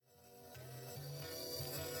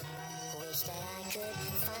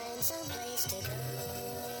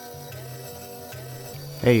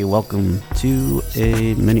Hey, welcome to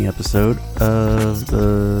a mini episode of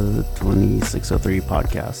the 2603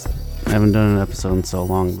 podcast. I haven't done an episode in so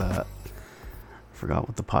long that I forgot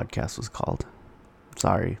what the podcast was called.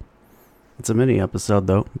 Sorry. It's a mini episode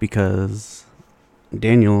though, because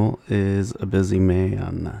Daniel is a busy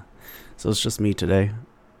man. So it's just me today.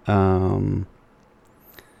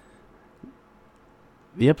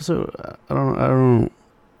 The episode, I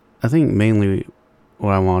think mainly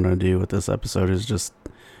what I want to do with this episode is just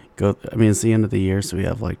it's the end of the year, so we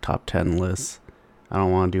have like top 10 lists. I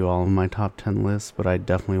don't want to do all of my top 10 lists, but I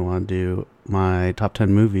definitely want to do my top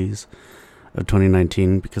 10 movies of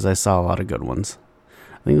 2019 because I saw a lot of good ones.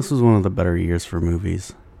 I think this was one of the better years for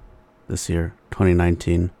movies this year,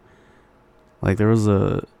 2019. Like there was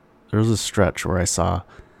a stretch where I saw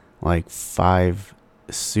like 5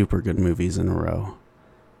 super good movies in a row.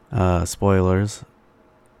 Spoilers,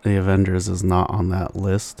 The Avengers is not on that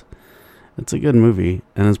list. It's a good movie,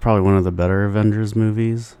 and it's probably one of the better Avengers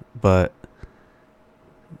movies, but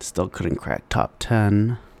still couldn't crack top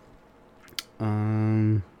 10.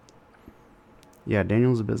 Yeah,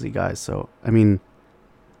 Daniel's a busy guy, so, I think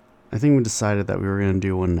we decided that we were going to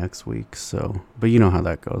do one next week, so, but you know how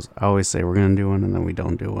that goes. I always say we're going to do one, and then we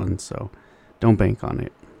don't do one, so don't bank on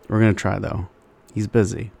it. We're going to try, though. He's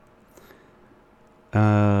busy.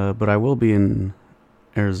 But I will be in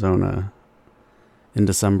Arizona in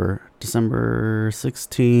December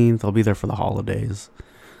 16th. I'll be there for the holidays,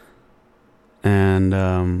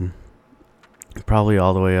 and probably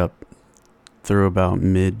all the way up through about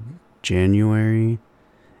mid-January, and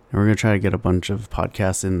we're gonna try to get a bunch of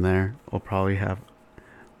podcasts in there.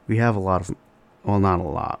 We have a lot of, well, not a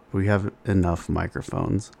lot, but we have enough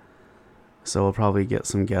microphones, so we'll probably get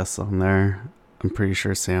some guests on there. I'm pretty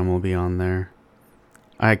sure Sam will be on there.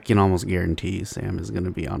 I can almost guarantee Sam is going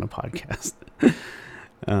to be on a podcast.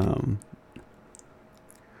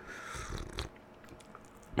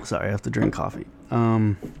 Sorry, I have to drink coffee.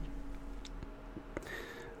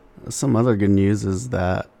 Some other good news is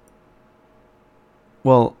that,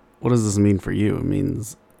 well, what does this mean for you? It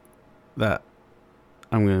means that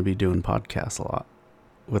I'm going to be doing podcasts a lot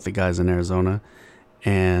with the guys in Arizona.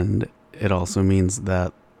 And it also means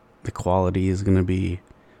that the quality is going to be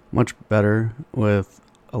much better with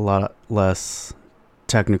a lot less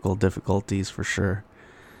technical difficulties for sure.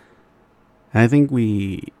 And I think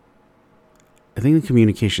the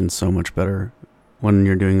communication's so much better when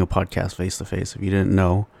you're doing a podcast face to face. If you didn't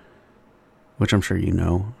know, which I'm sure you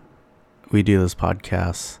know, we do this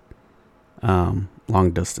podcast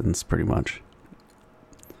long distance pretty much.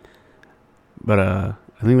 But I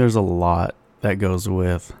think there's a lot that goes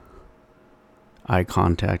with eye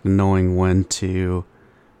contact and knowing when to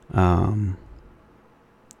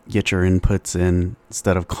get your inputs in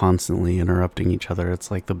instead of constantly interrupting each other.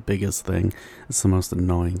 It's like the biggest thing. It's the most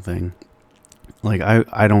annoying thing. Like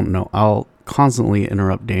I don't know. I'll constantly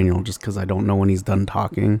interrupt Daniel just because I don't know when he's done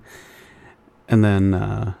talking. And then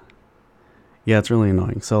yeah, it's really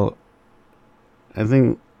annoying. So I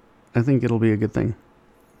think it'll be a good thing.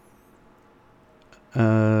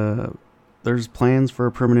 There's plans for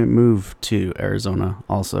a permanent move to Arizona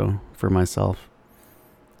also for myself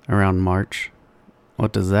around March.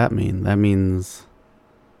 What does that mean? That means,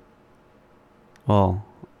 well,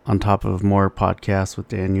 on top of more podcasts with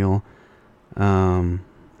Daniel, Sam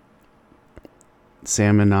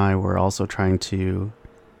and I were also trying to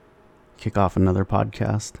kick off another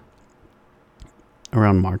podcast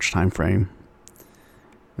around March time frame.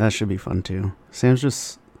 That should be fun too. Sam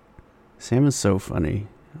is so funny.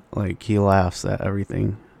 Like, he laughs at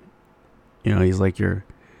everything. You know, he's like your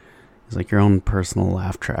own personal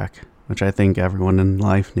laugh track, which I think everyone in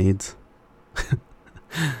life needs.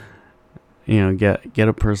 You know, get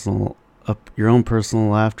your own personal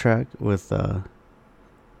laugh track with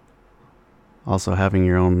also having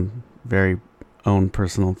your own very own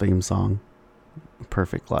personal theme song.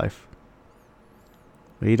 Perfect life.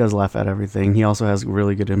 But he does laugh at everything. He also has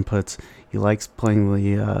really good inputs. He likes playing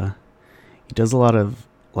he does a lot of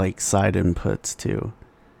like side inputs too.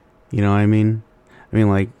 You know what I mean?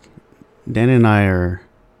 Like Dan and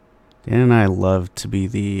I love to be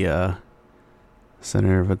the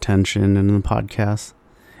center of attention in the podcast,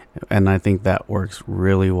 and I think that works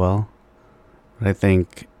really well. But I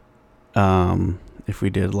think if we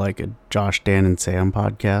did like a Josh, Dan, and Sam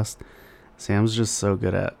podcast, Sam's just so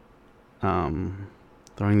good at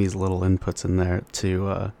throwing these little inputs in there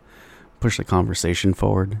to push the conversation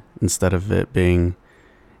forward instead of it being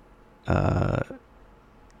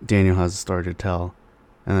Daniel has a story to tell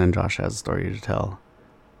and then Josh has a story to tell.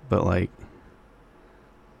 But like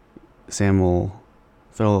Sam will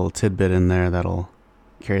throw a little tidbit in there that'll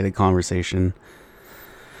carry the conversation.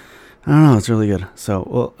 I don't know. It's really good.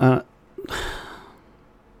 So,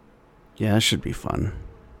 yeah, it should be fun.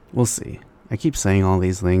 We'll see. I keep saying all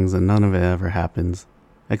these things and none of it ever happens.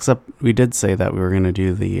 Except we did say that we were going to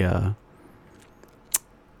do the,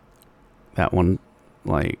 that one,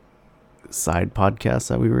 like, side podcast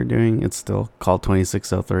that we were doing. It's still called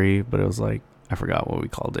 2603, but it was like, I forgot what we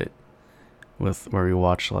called it. Where we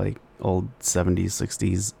watch, like, old 70s,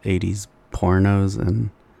 60s, 80s pornos. And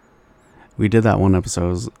we did that one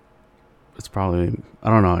episode. It's probably, I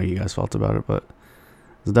don't know how you guys felt about it, but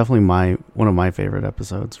it's definitely one of my favorite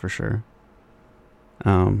episodes for sure.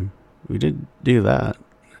 We did do that.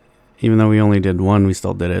 Even though we only did one, we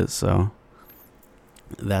still did it, so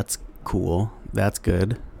that's cool. That's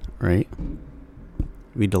good, right?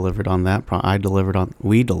 We delivered on that.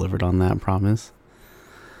 We delivered on that promise.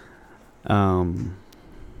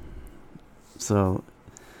 So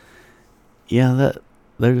yeah,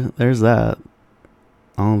 there's that.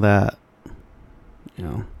 All that, you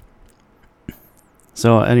know.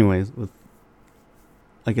 So anyways,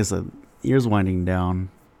 like I said, years winding down,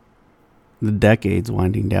 the decades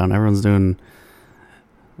winding down, everyone's doing,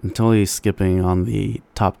 I'm totally skipping on the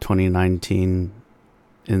top 2019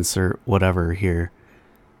 insert whatever here,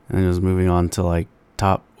 and just moving on to like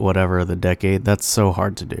top whatever the decade. That's so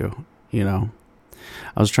hard to do, you know.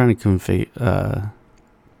 I was trying to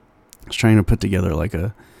put together like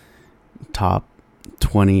a top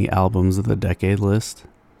 20 albums of the decade list,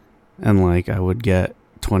 and like I would get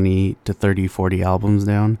 20 to 30, 40 albums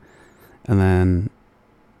down, and then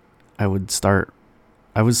I would start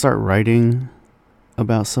writing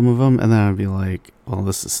about some of them, and then I'd be like, well,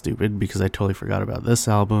 this is stupid because I totally forgot about this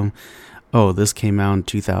album. Oh, this came out in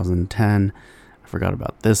 2010. I forgot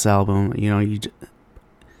about this album. You know,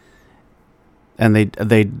 and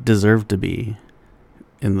they deserve to be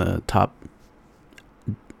in the top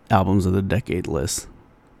albums of the decade list.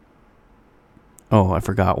 Oh, I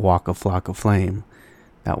forgot Waka Flocka Flame.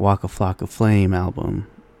 That Waka Flocka Flame album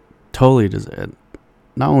totally does it.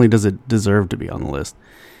 Not only does it deserve to be on the list,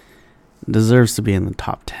 it deserves to be in the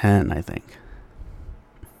top 10, I think.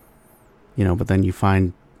 You know, but then you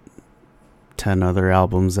find 10 other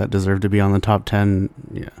albums that deserve to be on the top 10.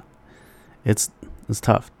 Yeah. It's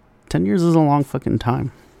tough. 10 years is a long fucking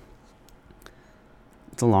time.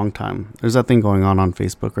 It's a long time. There's that thing going on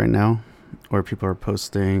Facebook right now where people are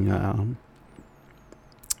posting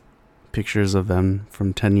pictures of them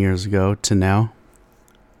from 10 years ago to now.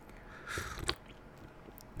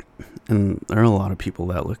 And there are a lot of people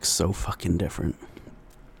that look so fucking different.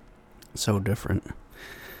 So different.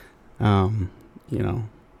 You know,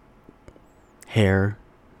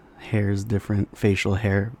 hair's different. Facial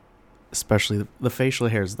hair, especially the facial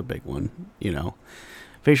hair is the big one, you know.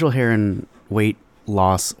 Facial hair and weight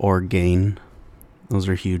loss or gain, those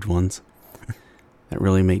are huge ones that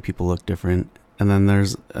really make people look different. And then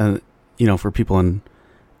there's, you know, for people in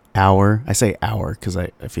I say our because I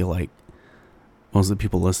feel like most of the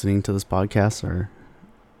people listening to this podcast are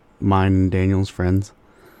mine and Daniel's friends.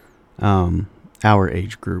 Our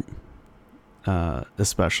age group,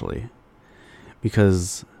 especially.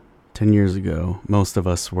 Because 10 years ago, most of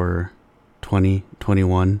us were 20,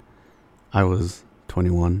 21. I was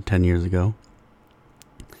 21 10 years ago.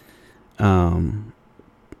 And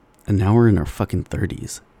now we're in our fucking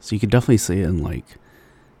 30s. So you could definitely see it in, like,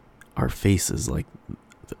 our faces. Like,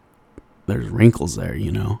 there's wrinkles there,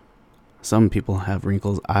 you know? Some people have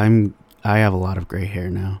wrinkles. I have a lot of gray hair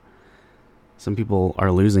now. Some people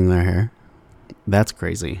are losing their hair. That's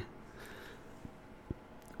crazy.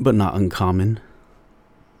 But not uncommon.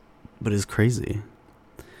 But it's crazy.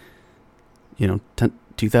 You know,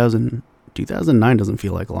 2009 doesn't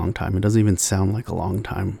feel like a long time. It doesn't even sound like a long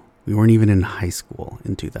time. We weren't even in high school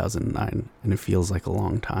in 2009, and it feels like a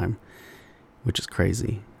long time, which is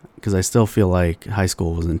crazy. Because I still feel like high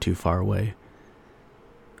school wasn't too far away.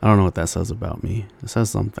 I don't know what that says about me. It says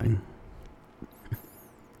something.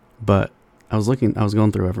 But I was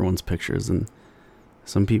going through everyone's pictures, and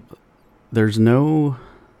some people, there's no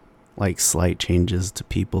like slight changes to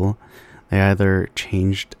people. They either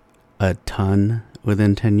changed a ton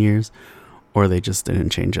within 10 years or they just didn't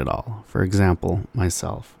change at all. For example,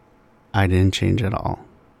 myself, I didn't change at all.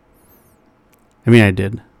 I mean, I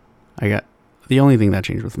did. The only thing that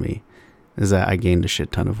changed with me is that I gained a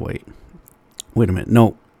shit ton of weight. Wait a minute.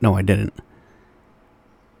 No, I didn't.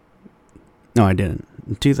 No, I didn't.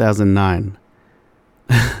 In 2009,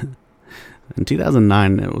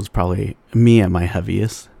 it was probably me at my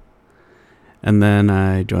heaviest. And then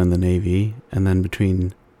I joined the Navy. And then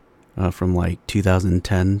from like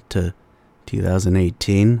 2010 to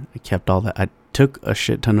 2018, I kept all that. took a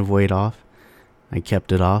shit ton of weight off. I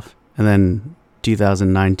kept it off. And then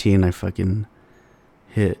 2019, I fucking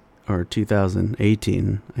hit, or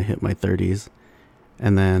 2018, I hit my 30s.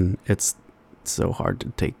 And then it's so hard to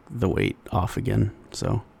take the weight off again.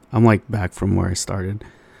 So I'm like back from where I started,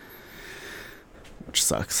 which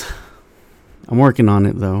sucks. I'm working on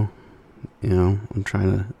it though. You know, I'm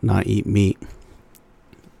trying to not eat meat.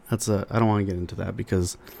 I don't want to get into that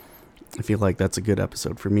because I feel like that's a good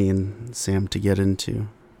episode for me and Sam to get into.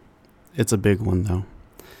 It's a big one though.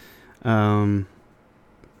 But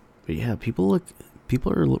yeah, people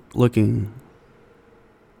are looking,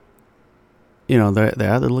 you know, they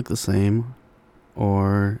either look the same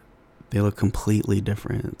or they look completely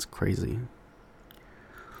different. It's crazy.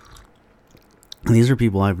 And these are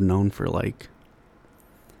people I've known for like,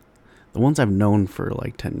 the ones I've known for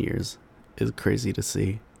like 10 years is crazy to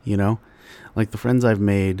see, you know? Like the friends I've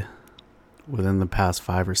made within the past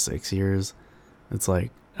 5 or 6 years, it's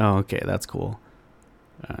like, oh, okay, that's cool.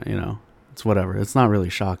 You know, it's whatever. It's not really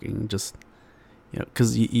shocking. Just, you know,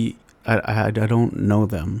 because I don't know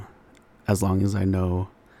them as long as I know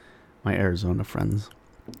my Arizona friends.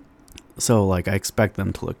 So, like, I expect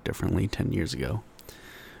them to look differently 10 years ago.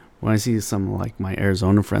 When I see some, like, my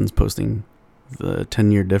Arizona friends posting the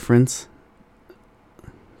 10-year difference,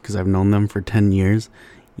 because I've known them for 10 years,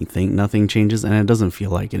 you think nothing changes, and it doesn't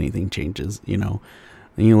feel like anything changes, you know?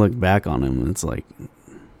 And you look back on them, and it's like,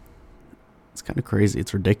 it's kind of crazy.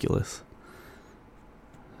 It's ridiculous.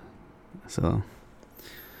 So,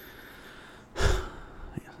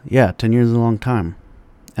 yeah, 10 years is a long time.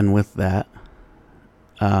 And with that,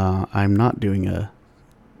 I'm not doing a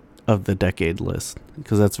of the decade list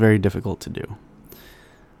because that's very difficult to do.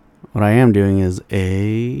 What I am doing is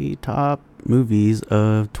a top movies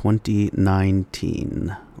of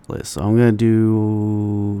 2019 list. So I'm going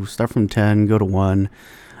to start from 10, go to 1.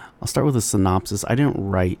 I'll start with a synopsis. I didn't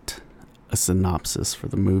write a synopsis for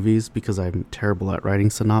the movies because I'm terrible at writing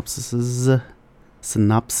synopsises.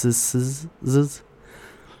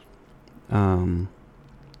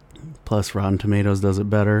 Plus Rotten Tomatoes does it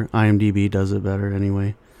better. IMDb does it better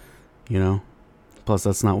anyway. You know? Plus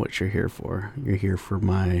that's not what you're here for. You're here for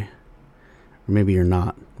or maybe you're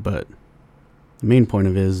not, but the main point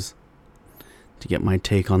of it is to get my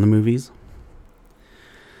take on the movies.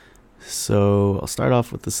 So I'll start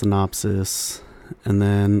off with the synopsis, and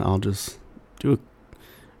then I'll just do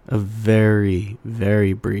a very,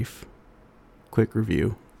 very brief, quick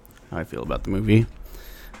review how I feel about the movie.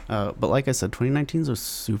 But like I said, 2019 is a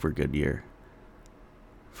super good year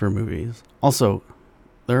for movies. Also,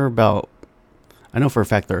 I know for a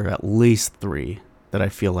fact there are at least 3 that I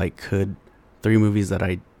feel like 3 movies that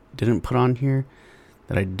I didn't put on here,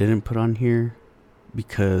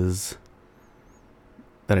 because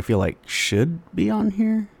that I feel like should be on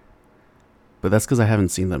here, but that's because I haven't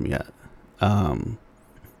seen them yet. I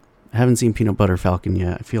haven't seen Peanut Butter Falcon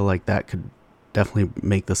yet. I feel like that could definitely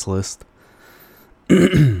make this list.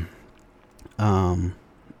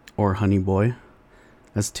 Or Honey Boy.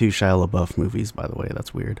 That's 2 Shia LaBeouf movies, by the way.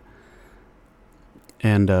 That's weird.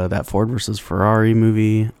 And that Ford versus Ferrari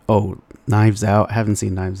movie. Oh, Knives Out. Haven't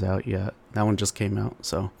seen Knives Out yet. That one just came out,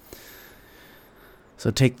 so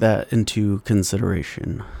take that into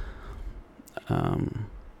consideration. But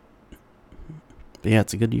yeah,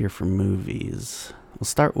 it's a good year for movies. We'll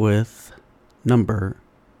start with number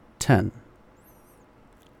 10.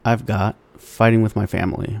 I've got Fighting with My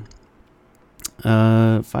Family.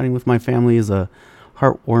 Fighting with My Family is a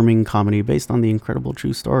heartwarming comedy based on the incredible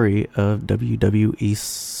true story of WWE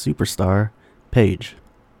superstar Paige.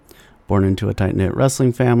 Born into a tight-knit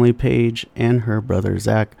wrestling family, Paige and her brother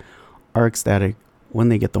Zach are ecstatic when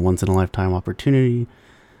they get the once-in-a-lifetime opportunity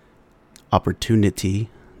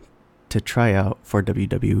to try out for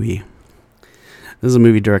WWE. This is a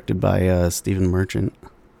movie directed by Stephen Merchant.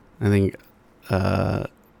 I think,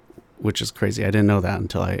 which is crazy. I didn't know that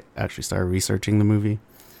until I actually started researching the movie.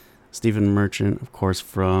 Stephen Merchant, of course,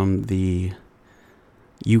 from the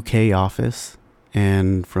UK Office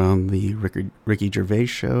and from the Ricky Gervais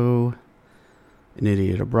Show, An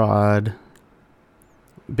Idiot Abroad.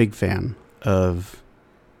 Big fan of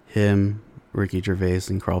him, Ricky Gervais,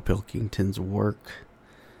 and Carl Pilkington's work.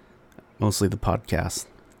 Mostly the podcast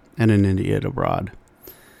and An Idiot Abroad.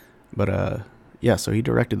 But yeah, so he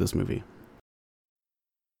directed this movie.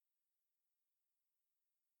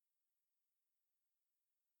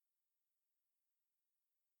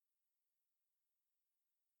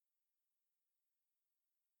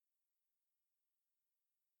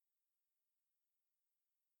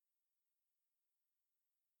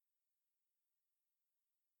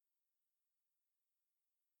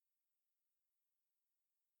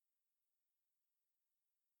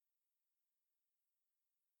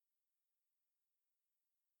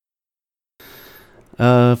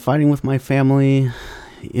 Fighting with My Family,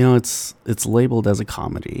 it's labeled as a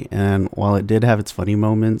comedy, and while it did have its funny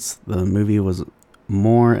moments, the movie was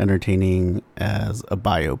more entertaining as a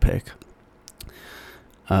biopic.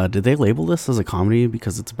 Did they label this as a comedy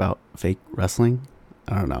because it's about fake wrestling?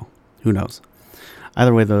 I don't know. Who knows?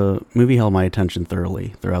 Either way, the movie held my attention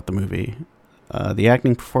thoroughly throughout the movie. The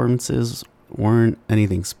acting performances weren't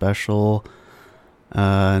anything special,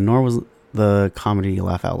 nor was the comedy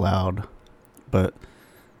laugh out loud, but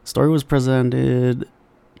story was presented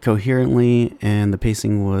coherently, and the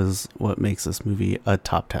pacing was what makes this movie a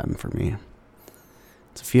top 10 for me.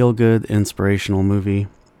 It's a feel-good, inspirational movie.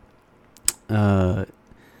 You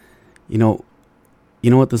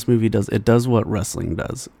know what this movie does? It does what wrestling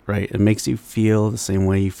does, right? It makes you feel the same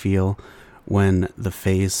way you feel when the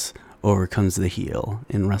face overcomes the heel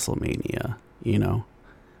in WrestleMania,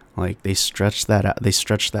 Like they stretch that out, they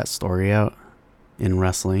stretch that story out in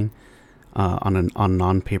wrestling on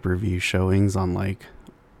non-pay-per-view showings on like,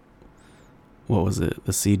 what was it,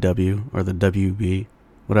 the CW or the WB,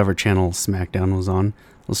 whatever channel SmackDown was on.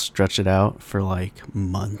 They'll stretch it out for like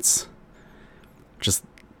months. Just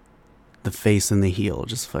the face and the heel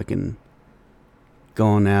just fucking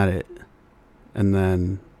going at it, and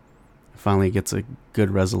then finally gets a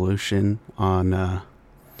good resolution on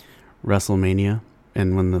WrestleMania.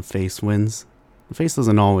 And when the face wins, the face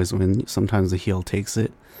doesn't always win, sometimes the heel takes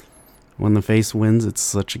it. When the face wins, it's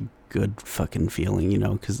such a good fucking feeling,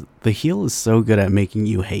 because the heel is so good at making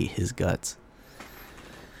you hate his guts.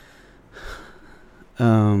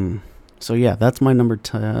 So yeah, that's my number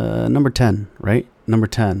 10, right? Number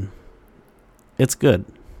 10. It's good.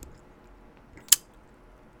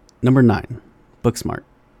 Number 9, Booksmart.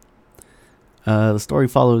 The story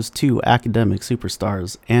follows two academic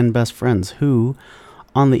superstars and best friends who,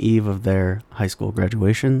 on the eve of their high school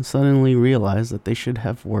graduation, suddenly realize that they should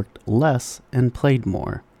have worked less and played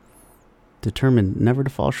more. Determined never to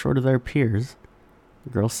fall short of their peers,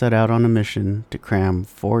 the girls set out on a mission to cram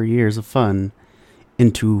 4 years of fun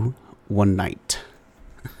into one night.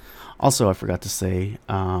 Also, I forgot to say,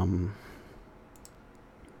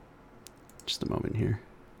 just a moment here.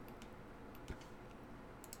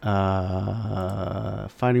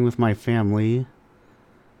 Fighting with My Family,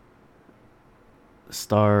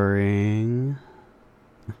 starring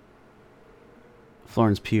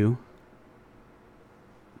Florence Pugh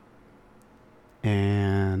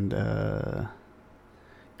and God,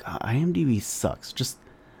 IMDb sucks. Just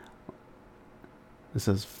this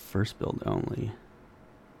says first build only.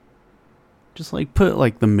 Just like put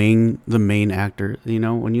like the main actor.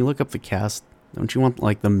 When you look up the cast, don't you want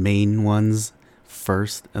like the main ones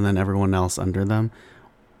first and then everyone else under them?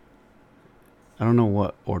 I don't know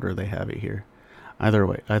what order they have it here. Either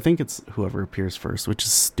way, I think it's whoever appears first, which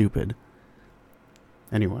is stupid.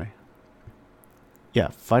 Anyway. Yeah,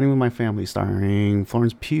 Fighting with My Family, starring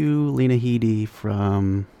Florence Pugh, Lena Headey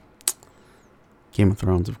from Game of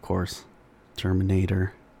Thrones, of course.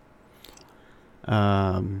 Terminator.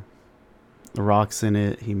 The Rock's in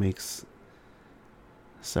it. He makes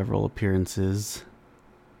several appearances.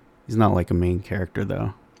 He's not like a main character,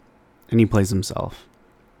 though. And he plays himself.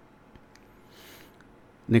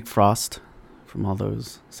 Nick Frost from all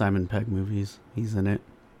those Simon Pegg movies. He's in it.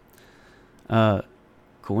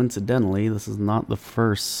 Coincidentally, this is not the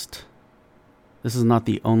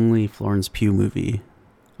only Florence Pugh movie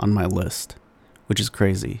on my list, which is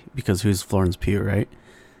crazy because who's Florence Pugh, right?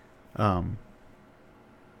 I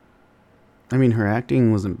mean, her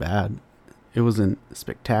acting wasn't bad. It wasn't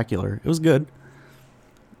spectacular. It was good.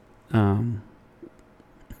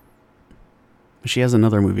 She has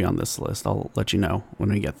another movie on this list. I'll let you know when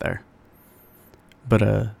we get there.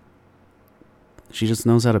 But she just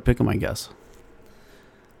knows how to pick them, I guess.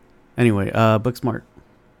 Anyway, Booksmart.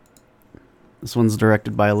 This one's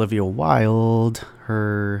directed by Olivia Wilde.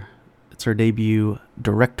 It's her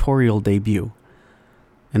directorial debut,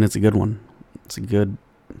 and it's a good one. It's a good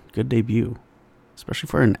debut, especially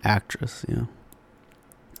for an actress.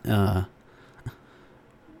 I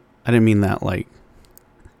didn't mean that like,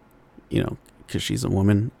 because she's a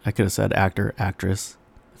woman. I could have said actor, actress.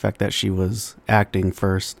 The fact that she was acting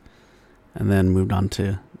first and then moved on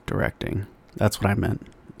to directing. That's what I meant.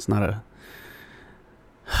 It's not a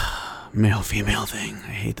male-female thing.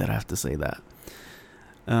 I hate that I have to say that.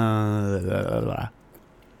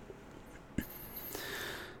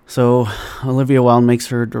 So, Olivia Wilde makes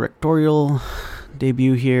her directorial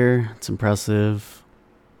debut here. It's impressive.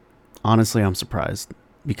 Honestly, I'm surprised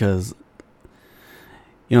because,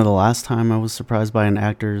 the last time I was surprised by an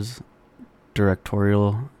actor's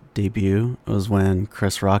directorial debut was when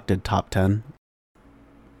Chris Rock did Top 10.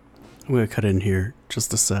 I'm going to cut in here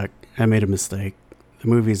just a sec. I made a mistake. The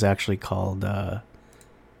movie is actually called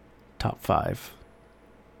Top 5.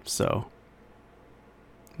 So,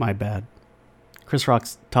 my bad. Chris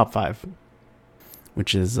Rock's Top 5,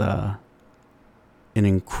 which is an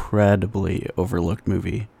incredibly overlooked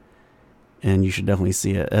movie. And you should definitely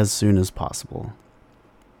see it as soon as possible.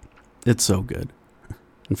 It's so good.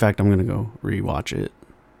 In fact, I'm going to go rewatch it.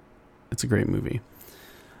 It's a great movie.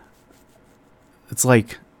 It's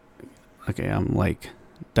like, okay, I'm like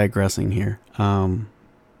digressing here.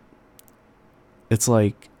 It's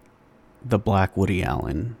like the Black Woody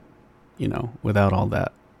Allen, you know, without all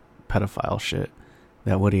that pedophile shit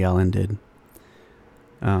that Woody Allen did.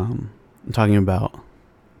 I'm talking about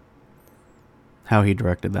how he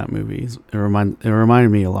directed that movie. It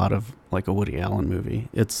reminded me a lot of like a Woody Allen movie.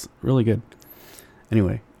 It's really good.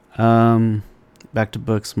 Anyway, back to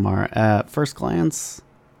Booksmart. At first glance,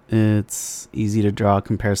 it's easy to draw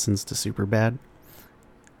comparisons to Superbad.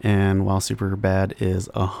 And while Superbad is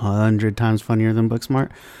 100 times funnier than Booksmart,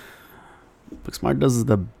 Booksmart does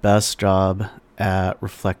the best job at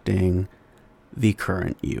reflecting the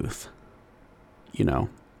current youth. You know,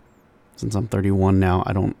 since I'm 31 now,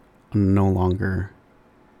 I'm no longer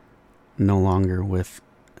in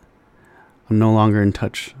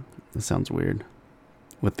touch. This sounds weird.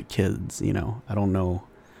 With the kids, you know, I don't know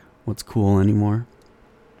what's cool anymore.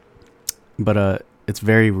 But it's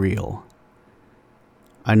very real.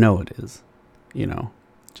 I know it is, you know,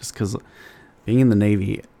 just because being in the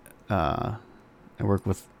Navy, I work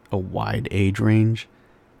with a wide age range,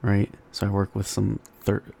 right? So I work with some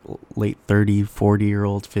late 30,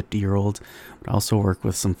 40-year-olds, 50-year-olds, but I also work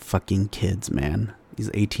with some fucking kids, man.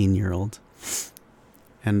 These 18-year-olds.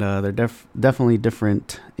 And they're definitely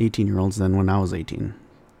different 18-year-olds than when I was 18,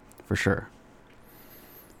 for sure.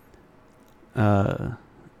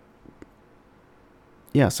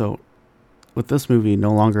 Yeah, so with this movie,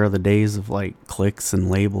 no longer are the days of like cliques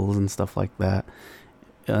and labels and stuff like that.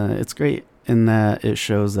 It's great in that it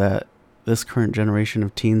shows that this current generation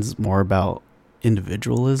of teens is more about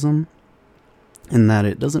individualism, in that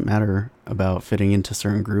it doesn't matter about fitting into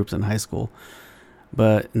certain groups in high school,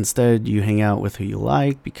 but instead you hang out with who you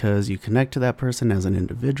like because you connect to that person as an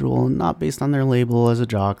individual and not based on their label as a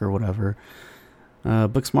jock or whatever.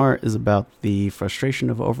 Booksmart is about the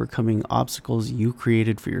frustration of overcoming obstacles you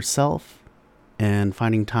created for yourself and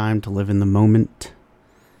finding time to live in the moment.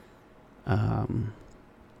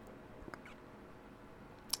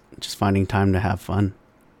 Just finding time to have fun.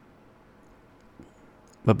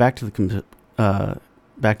 But back to the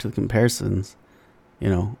comparisons, you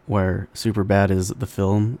know, where Superbad is the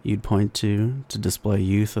film you'd point to display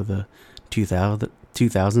youth of the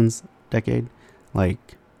 2000s decade,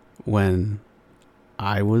 like when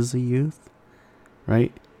I was a youth,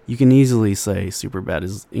 right? You can easily say Superbad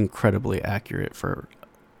is incredibly accurate for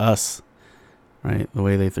us, right? The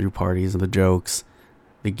way they threw parties and the jokes,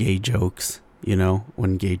 the gay jokes, you know,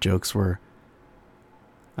 when gay jokes were,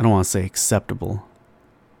 I don't want to say acceptable,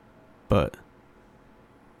 but,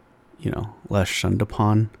 you know, less shunned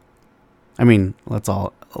upon. I mean, let's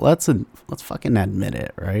fucking admit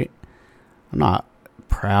it, right? I'm not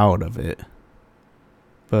proud of it,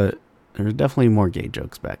 but there's definitely more gay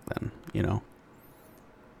jokes back then, you know.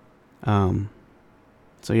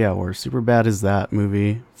 So yeah, where Superbad is that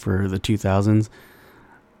movie for the 2000s,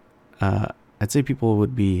 I'd say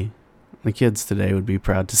the kids today would be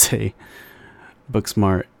proud to say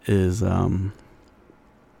Booksmart is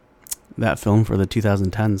that film for the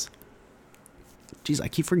 2010s. Jeez, I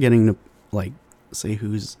keep forgetting to like say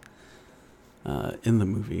who's in the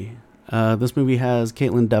movie. This movie has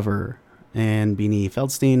Caitlin Dever and Beanie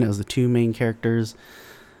Feldstein as the two main characters.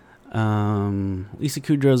 Lisa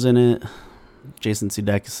Kudrow's in it. Jason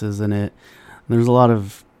Sudeikis is in it. There's a lot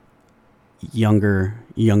of younger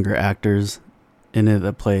actors in it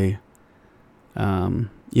that play,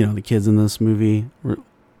 you know, the kids in this movie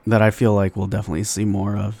that I feel like we'll definitely see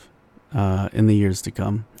more of in the years to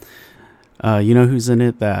come. You know who's in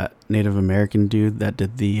it? That Native American dude that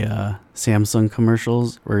did the Samsung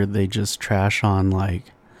commercials where they just trash on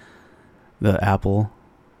like the Apple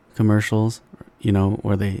commercials, you know,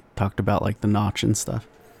 where they talked about like the notch and stuff.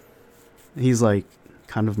 He's like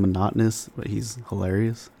kind of monotonous, but he's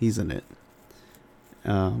hilarious. He's in it.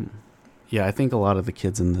 Yeah, I think a lot of the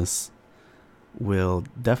kids in this we will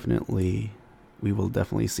definitely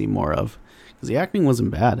see more of, because the acting wasn't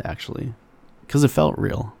bad actually, because it felt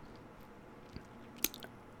real.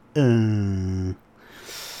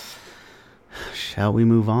 Shall we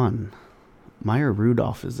move on? Maya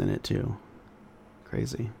Rudolph is in it too.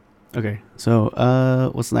 Crazy. Okay, so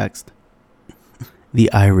what's next? The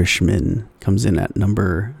Irishman comes in at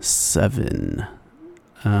number 7.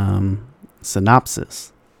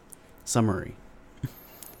 Synopsis. Summary.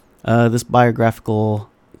 This biographical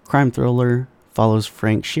crime thriller follows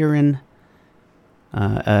Frank Sheeran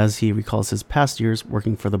as he recalls his past years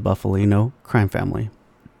working for the Buffalino crime family.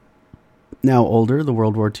 Now older, the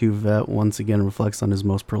World War II vet once again reflects on his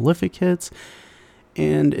most prolific hits,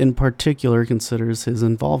 and in particular considers his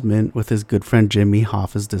involvement with his good friend Jimmy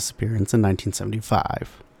Hoffa's disappearance in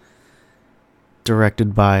 1975.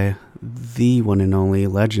 Directed by the one and only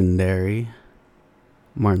legendary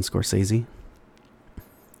Martin Scorsese.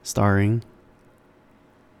 Starring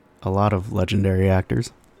a lot of legendary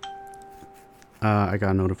actors. I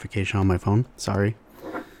got a notification on my phone. Sorry.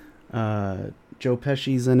 Joe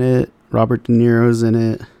Pesci's in it. Robert De Niro's in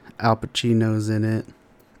it. Al Pacino's in it.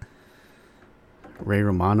 Ray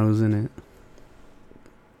Romano's in it.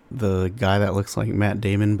 The guy that looks like Matt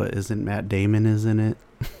Damon but isn't Matt Damon is in it.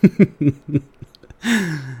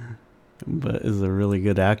 But is a really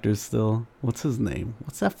good actor still. What's his name?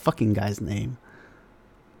 What's that fucking guy's name?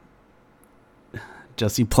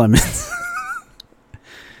 Jesse Plemons.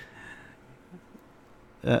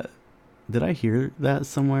 Did I hear that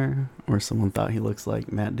somewhere? Or someone thought he looks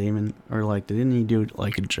like Matt Damon? Or like, didn't he do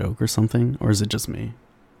like a joke or something? Or is it just me?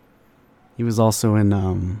 He was also in,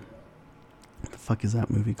 what the fuck is that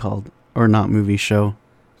movie called? Or not movie, show.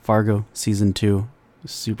 Fargo, season 2.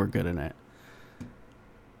 Super good in it.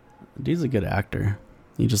 Dude's a good actor.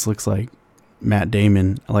 He just looks like Matt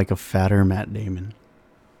Damon, like a fatter Matt Damon.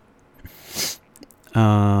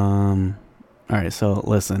 Alright, so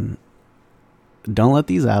listen. Don't let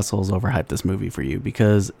these assholes overhype this movie for you,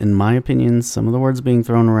 because in my opinion, some of the words being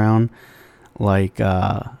thrown around, like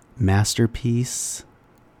masterpiece,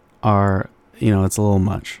 are, it's a little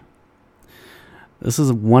much. This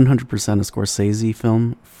is 100% a Scorsese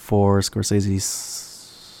film for Scorsese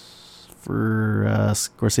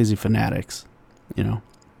fanatics.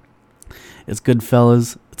 It's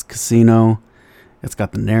Goodfellas, it's Casino, it's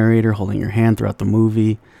got the narrator holding your hand throughout the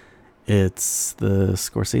movie. It's the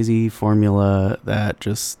Scorsese formula that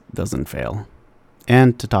just doesn't fail.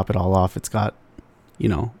 And to top it all off, it's got,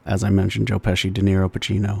 as I mentioned, Joe Pesci, De Niro,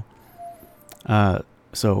 Pacino.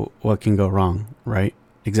 So what can go wrong, right?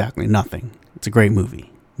 Exactly, nothing. It's a great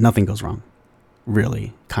movie. Nothing goes wrong.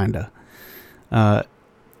 Really, kinda.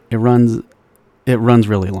 It runs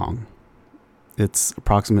really long. It's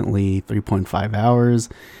approximately 3.5 hours,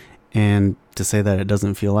 and to say that it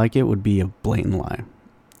doesn't feel like it would be a blatant lie.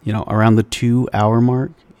 Around the 2-hour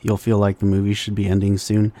mark, you'll feel like the movie should be ending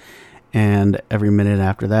soon, and every minute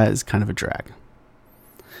after that is kind of a drag.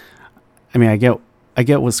 I mean, I get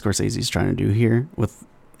what Scorsese's trying to do here with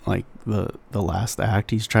like the last act.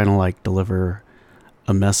 He's trying to like deliver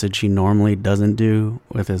a message he normally doesn't do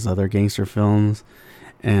with his other gangster films,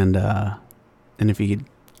 and if he could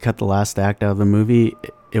cut the last act out of the movie,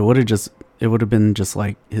 it would have been just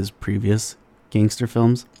like his previous gangster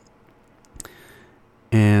films.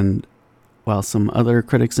 And while some other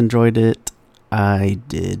critics enjoyed it, I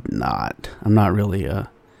did not. I'm not really a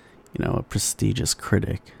prestigious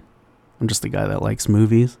critic. I'm just a guy that likes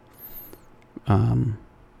movies. But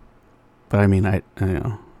I mean, I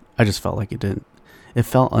just felt like it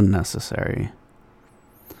felt unnecessary.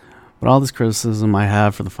 But all this criticism I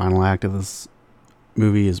have for the final act of this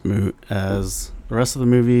movie is moot, as the rest of the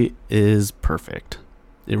movie is perfect.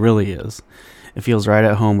 It really is. It feels right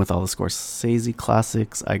at home with all the Scorsese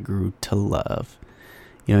classics I grew to love.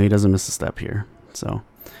 He doesn't miss a step here. So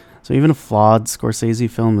even a flawed Scorsese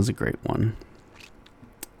film is a great one.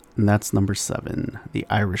 And that's number 7, The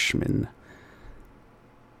Irishman.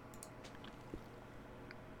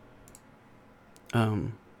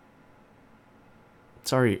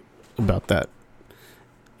 Sorry about that.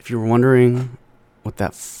 If you were wondering what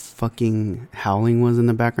that fucking howling was in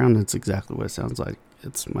the background, that's exactly what it sounds like.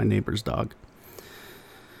 It's my neighbor's dog.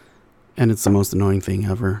 And it's the most annoying thing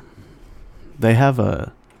ever. They have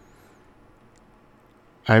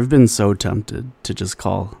I've been so tempted to just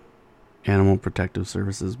call Animal Protective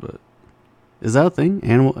Services, but is that a thing?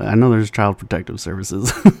 I know there's Child Protective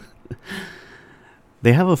Services.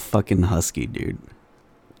 They have a fucking husky, dude.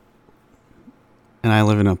 And I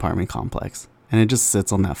live in an apartment complex. And it just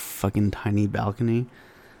sits on that fucking tiny balcony.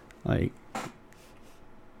 Like,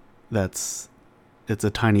 it's a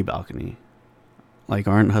tiny balcony. Like,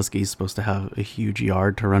 aren't huskies supposed to have a huge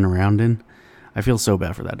yard to run around in? I feel so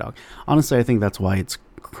bad for that dog. Honestly, I think that's why it's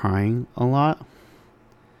crying a lot.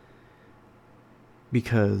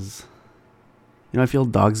 Because, I feel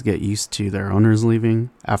dogs get used to their owners leaving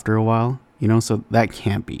after a while. So that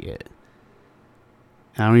can't be it.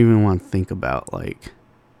 And I don't even want to think about, like,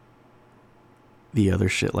 the other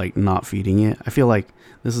shit, like not feeding it. I feel like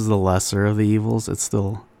this is the lesser of the evils. It's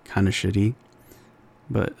still kind of shitty.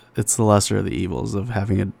 But it's the lesser of the evils of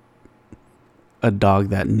having a dog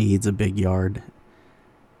that needs a big yard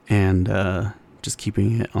and just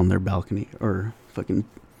keeping it on their balcony or fucking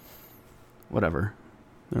whatever,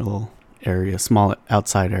 their little area, small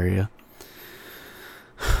outside area.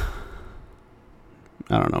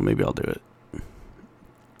 I don't know, maybe I'll do it.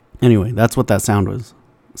 Anyway, that's what that sound was.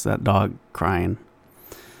 It's that dog crying.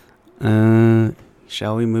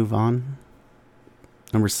 Shall we move on?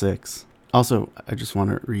 Number 6. Also, I just want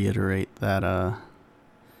to reiterate that,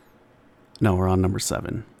 no, we're on number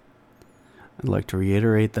 7. I'd like to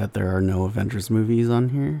reiterate that there are no Avengers movies on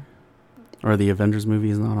here. Or the Avengers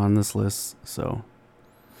movie is not on this list, so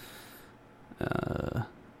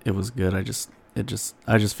it was good. I just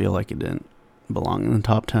feel like it didn't belong in the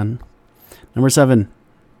top 10. Number 7,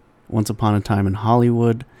 Once Upon a Time in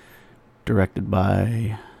Hollywood, directed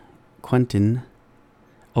by Quentin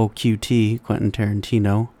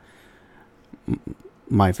Tarantino,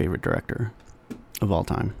 my favorite director of all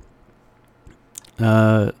time.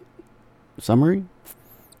 Summary: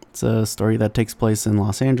 it's a story that takes place in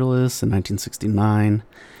Los Angeles in 1969,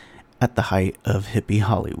 at the height of hippie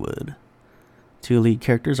Hollywood. Two lead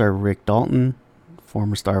characters are Rick Dalton,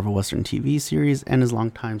 former star of a Western TV series, and his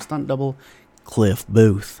longtime stunt double, Cliff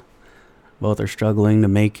Booth. Both are struggling to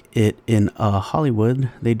make it in a Hollywood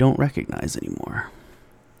they don't recognize anymore.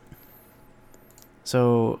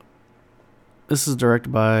 So, this is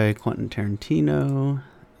directed by Quentin Tarantino,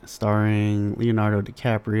 starring Leonardo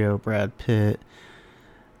DiCaprio, Brad Pitt,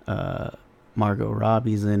 Margot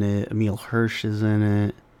Robbie's in it, Emile Hirsch is in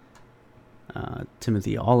it,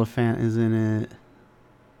 Timothy Olyphant is in it,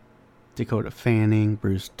 Dakota Fanning,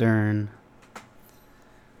 Bruce Dern,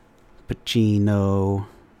 Pacino.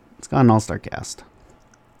 It's got an all-star cast,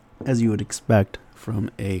 as you would expect from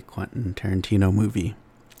a Quentin Tarantino movie.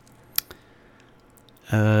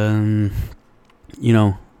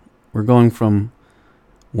 We're going from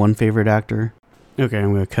one favorite actor. Okay,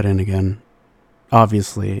 I'm going to cut in again.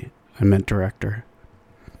 Obviously, I meant director.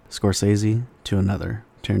 Scorsese to another,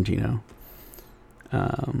 Tarantino.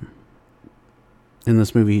 In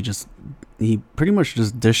this movie, he pretty much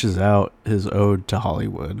just dishes out his ode to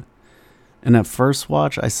Hollywood. And at first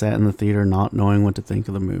watch, I sat in the theater not knowing what to think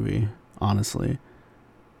of the movie, honestly.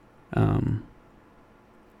 But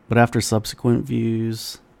after subsequent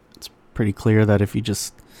views, it's pretty clear that if you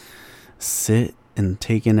just sit and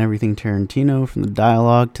take in everything Tarantino, from the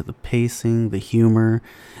dialogue to the pacing, the humor,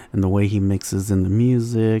 and the way he mixes in the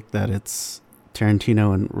music, that it's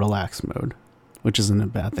Tarantino in relax mode, which isn't a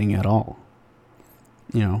bad thing at all.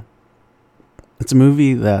 It's a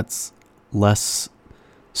movie that's less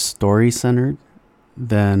story-centered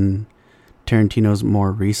than Tarantino's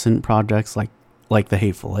more recent projects like The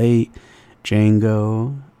Hateful Eight,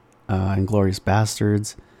 Django, Inglourious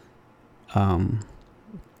Bastards.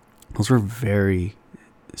 Those were very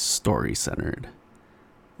story-centered.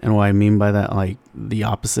 And what I mean by that, like, the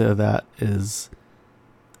opposite of that is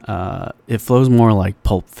it flows more like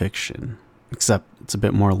Pulp Fiction, except it's a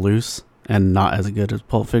bit more loose and not as good as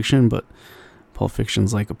Pulp Fiction, but Pulp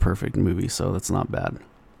Fiction's like a perfect movie, so that's not bad.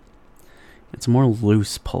 It's more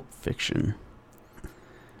loose Pulp Fiction.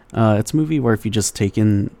 It's a movie where if you just take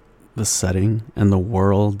in the setting and the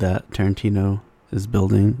world that Tarantino is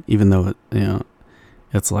building, even though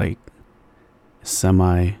it's like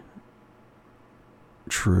semi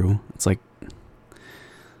true. It's like,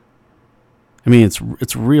 I mean,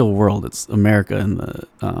 it's real world. It's America in the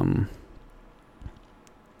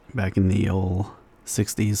back in the old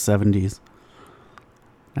 60s, 70s,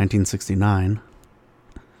 1969.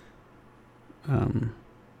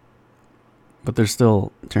 But there's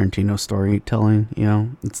still Tarantino storytelling,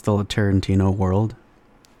 it's still a Tarantino world.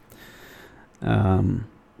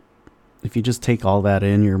 If you just take all that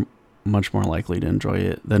in, you're much more likely to enjoy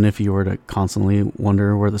it than if you were to constantly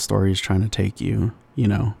wonder where the story is trying to take you.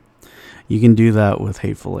 You can do that with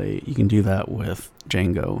Hateful Eight. You can do that with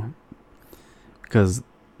Django, because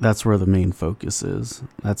that's where the main focus is.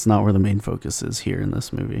 That's not where the main focus is here in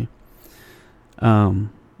this movie.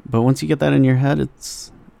 But once you get that in your head,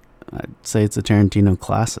 I'd say it's a Tarantino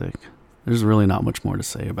classic. There's really not much more to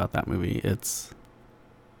say about that movie.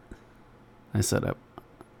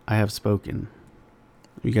 I have spoken.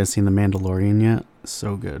 Have you guys seen The Mandalorian yet?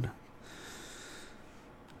 So good.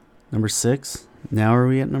 Number 6. Now are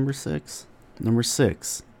we at number 6? Number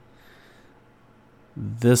 6.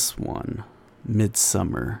 This one.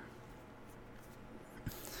 Midsommar.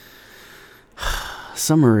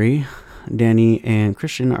 Summary. Danny and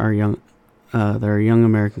Christian are young. They're a young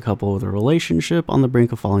American couple with a relationship on the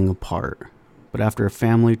brink of falling apart. but after a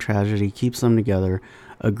family tragedy keeps them together,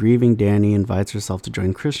 a grieving Danny invites herself to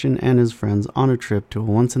join Christian and his friends on a trip to a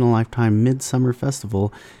once-in-a-lifetime midsummer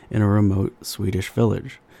festival in a remote Swedish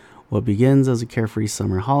village. What begins as a carefree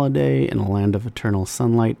summer holiday in a land of eternal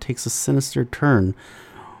sunlight takes a sinister turn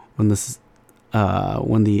when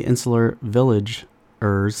the insular villagers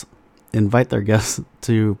invite their guests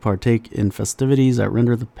to partake in festivities that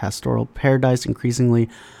render the pastoral paradise increasingly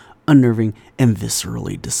unnerving and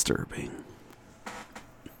viscerally disturbing.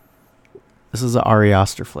 This is an Ari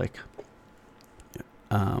Aster flick.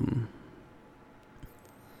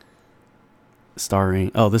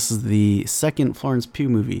 Starring... Oh, this is the second Florence Pugh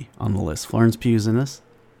movie on the list. Florence Pugh's in this.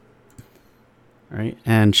 Right?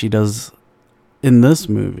 And she does... In this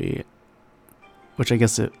movie... Which I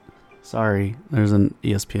guess it... Sorry, there's an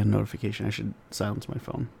ESPN notification. I should silence my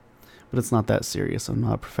phone. But it's not that serious. I'm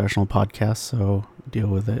not a professional podcast, so deal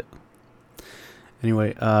with it.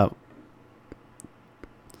 Anyway, I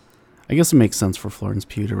guess it makes sense for Florence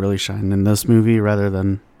Pugh to really shine in this movie rather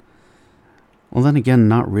than... Well, then again,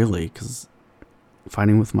 not really, because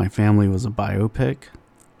Fighting With My Family was a biopic.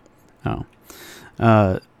 Oh.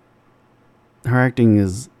 Her acting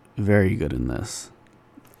is very good in this.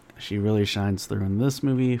 She really shines through in this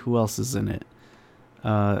movie. Who else is in it?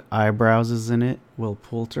 Eyebrows is in it. Will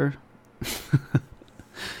Poulter.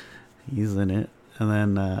 He's in it. And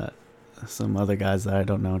then some other guys that I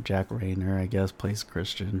don't know. Jack Rayner, I guess, plays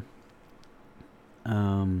Christian.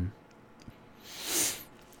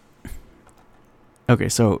 Okay,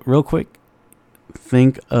 so real quick,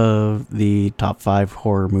 think of the top 5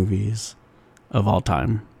 horror movies of all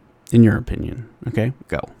time, in your opinion. Okay,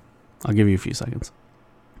 go. I'll give you a few seconds.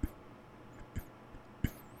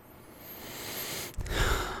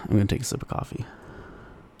 I'm going to take a sip of coffee.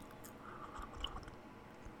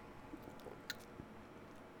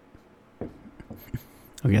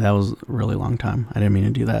 Okay, that was a really long time. I didn't mean to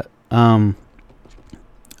do that.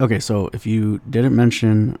 Okay, so if you didn't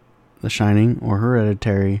mention The Shining or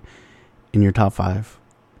Hereditary in your top 5,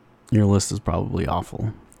 your list is probably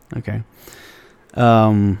awful. Okay.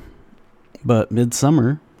 But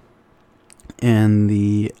Midsommar and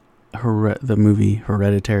the movie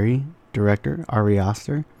Hereditary director, Ari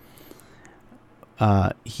Aster,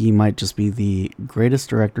 he might just be the greatest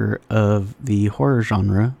director of the horror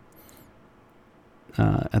genre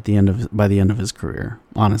by the end of his career.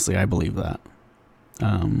 Honestly, I believe that.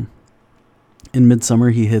 In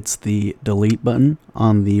Midsommar, he hits the delete button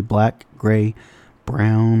on the black, gray,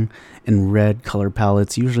 brown, and red color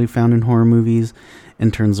palettes usually found in horror movies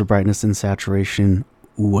and turns the brightness and saturation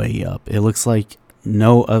way up. It looks like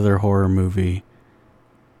no other horror movie.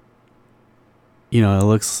 You know, it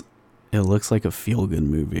looks like a feel-good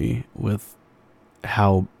movie with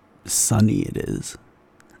how sunny it is.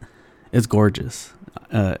 It's gorgeous.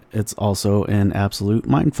 It's also an absolute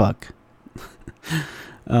mindfuck.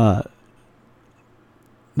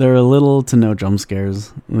 There are little to no jump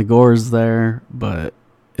scares. The gore's there, but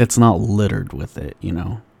it's not littered with it, you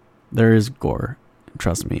know. There is gore.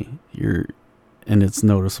 Trust me. And it's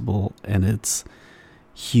noticeable and it's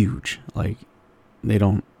huge. Like, they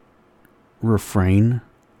don't refrain,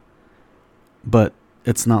 but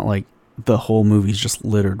it's not like the whole movie's just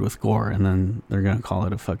littered with gore and then they're gonna call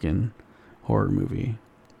it a fucking horror movie.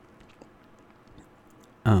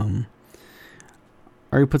 Ari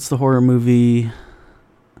puts the horror movie,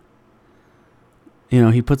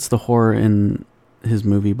 he puts the horror in his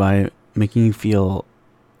movie by making you feel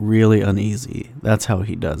really uneasy. That's how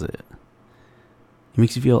he does it. He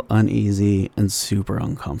makes you feel uneasy and super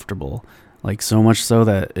uncomfortable. Like, so much so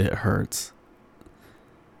that it hurts.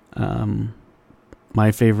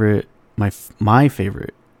 My favorite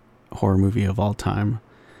horror movie of all time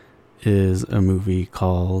is a movie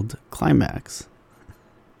called Climax.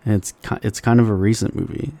 And it's kind of a recent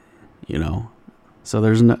movie, you know. So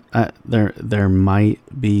there's no there might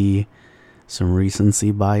be some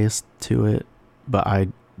recency bias to it, but I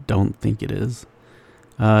don't think it is.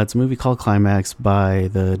 It's a movie called Climax by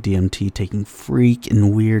the DMT taking freak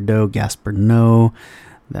and weirdo Gaspar Noé,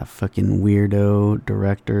 that fucking weirdo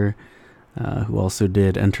director, who also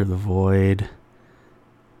did Enter the Void,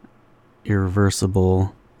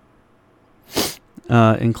 Irreversible.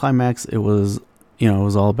 In Climax, it was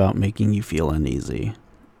all about making you feel uneasy.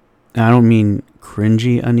 And I don't mean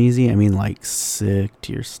cringy uneasy. I mean like sick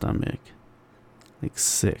to your stomach.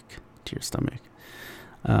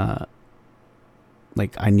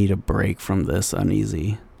 Like, I need a break from this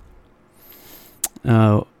uneasy.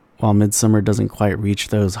 While Midsommar doesn't quite reach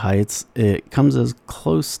those heights, it comes as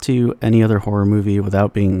close to any other horror movie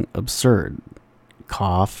without being absurd.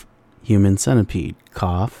 Cough, Human Centipede.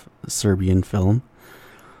 Cough, Serbian film.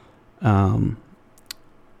 Um,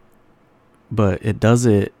 but it does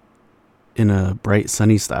it in a bright,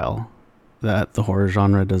 sunny style that the horror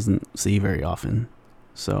genre doesn't see very often.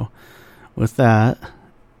 So, with that,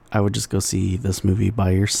 I would just go see this movie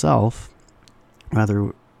by yourself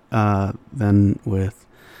rather than with,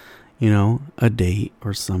 a date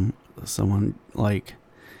or someone like,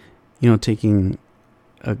 taking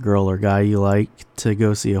a girl or guy you like to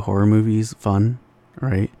go see a horror movie is fun,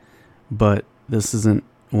 right? But this isn't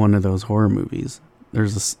one of those horror movies.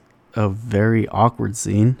 There's a very awkward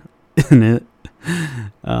scene in it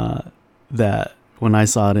that when I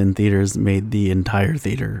saw it in theaters made the entire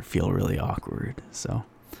theater feel really awkward. So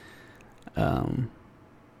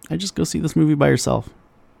I just go see this movie by yourself.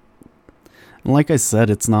 And like I said,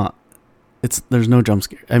 there's no jump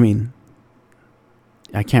scare. I mean,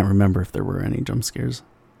 I can't remember if there were any jump scares.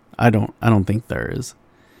 I don't think there is.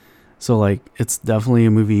 So like, it's definitely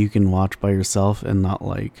a movie you can watch by yourself and not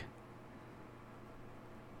like,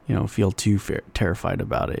 feel too terrified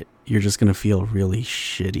about it. You're just going to feel really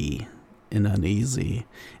shitty and uneasy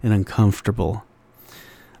and uncomfortable.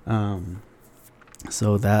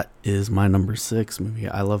 So that is my number 6 movie.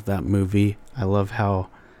 I love that movie. I love how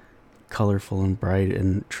colorful and bright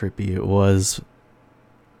and trippy it was.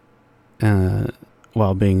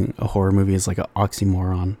 While being a horror movie is like an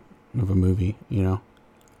oxymoron of a movie,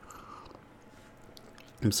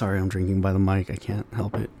 I'm sorry, I'm drinking by the mic. I can't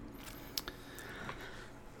help it.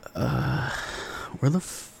 Oh.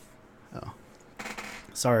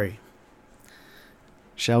 Sorry.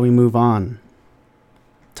 Shall we move on?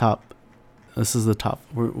 This is the top.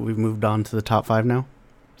 We've moved on to the top 5 now.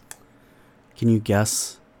 Can you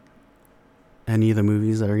guess any of the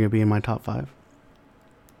movies that are going to be in my top 5?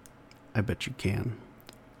 I bet you can.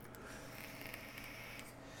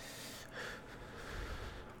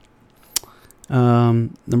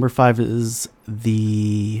 Number 5 is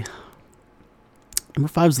The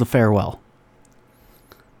Farewell.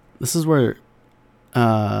 This is where,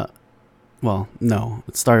 it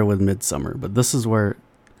started with Midsommar, but this is where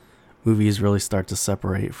movies really start to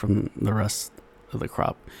separate from the rest of the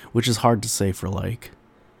crop, which is hard to say for like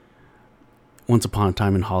Once Upon a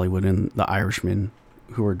Time in Hollywood and The Irishman,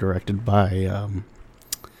 who are directed by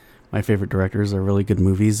my favorite directors. Are really good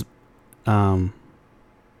movies. But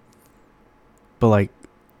like,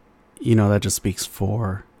 that just speaks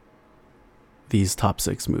for these top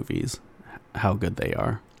 6 movies, how good they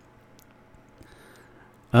are.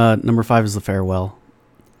 Number 5 is The Farewell.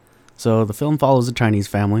 So the film follows a Chinese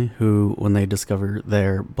family who, when they discover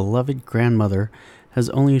their beloved grandmother has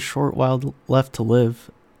only a short while left to live,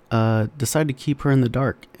 decide to keep her in the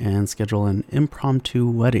dark and schedule an impromptu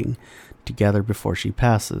wedding together before she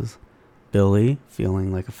passes. Billy,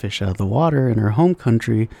 feeling like a fish out of the water in her home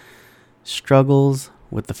country, struggles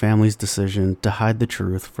with the family's decision to hide the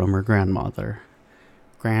truth from her grandmother.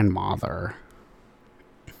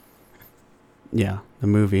 Yeah, the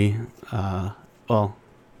movie.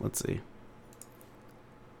 Let's see.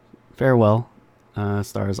 Farewell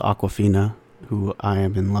stars Awkwafina, who I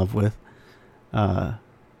am in love with.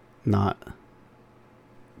 Not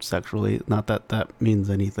sexually, not that means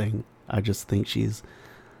anything. I just think she's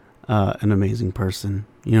an amazing person.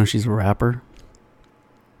 She's a rapper.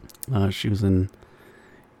 She was in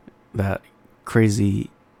that crazy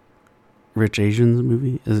Rich Asians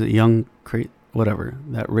movie. Is it whatever,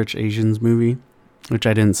 that Rich Asians movie, which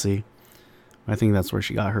I didn't see. I think that's where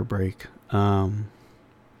she got her break.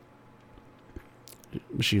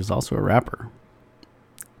 She was also a rapper.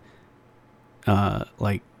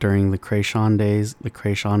 Like during the Krayshawn days, the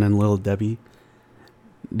Krayshawn and Lil Debbie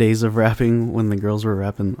days of rapping, when the girls were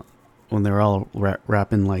rapping, when they were all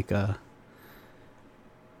rapping like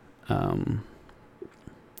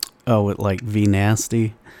with like V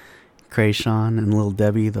Nasty, Krayshawn and Lil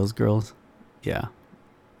Debbie, those girls. Yeah.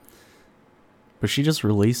 But she just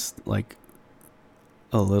released like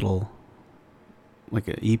an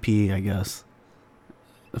EP, I guess,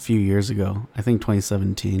 a few years ago. I think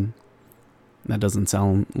 2017. That doesn't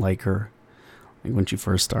sound like her, like when she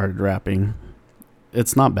first started rapping.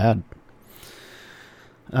 It's not bad.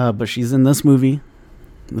 But she's in this movie,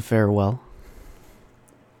 The Farewell.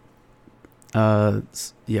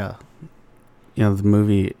 Yeah. The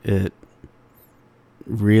movie, it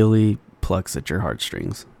really plucks at your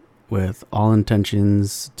heartstrings with all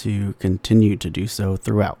intentions to continue to do so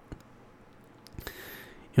throughout.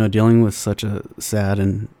 Dealing with such a sad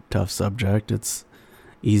and tough subject, it's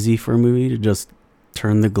easy for a movie to just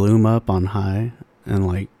turn the gloom up on high and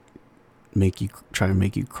like try to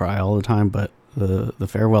make you cry all the time, but the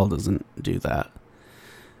Farewell doesn't do that.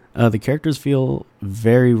 The characters feel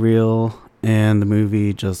very real, and the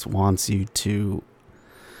movie just wants you to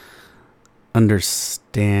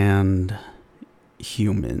understand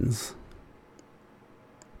humans,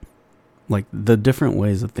 like the different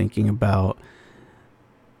ways of thinking about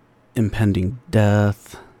impending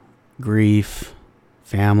death, grief,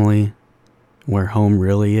 family, where home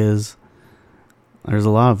really is. There's a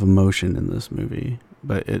lot of emotion in this movie,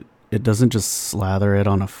 but it doesn't just slather it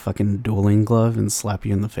on a fucking dueling glove and slap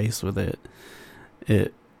you in the face with it.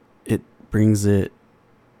 It brings it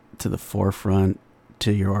to the forefront,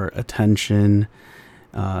 to your attention,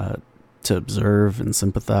 to observe and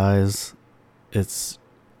sympathize. It's,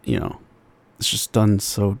 it's just done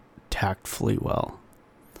so tactfully well.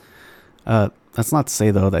 That's not to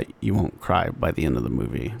say, though, that you won't cry by the end of the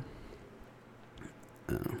movie.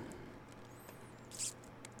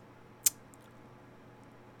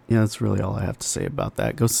 Yeah, that's really all I have to say about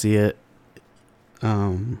that. Go see it.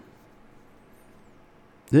 It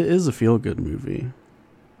is a feel-good movie.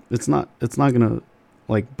 It's not gonna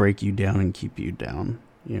like break you down and keep you down.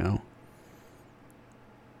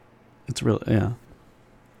 It's really, yeah.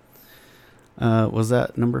 Was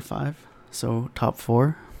that number 5? So top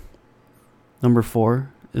 4. Number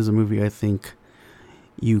 4 is a movie I think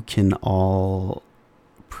you can all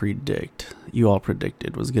predict. You all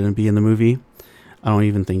predicted was going to be in the movie. I don't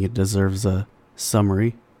even think it deserves a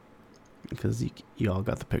summary because you all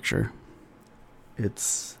got the picture.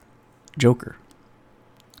 It's Joker.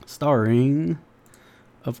 Starring,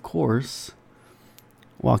 of course,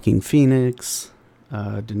 Joaquin Phoenix.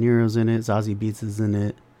 De Niro's in it. Zazie Beetz is in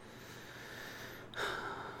it.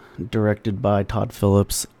 Directed by Todd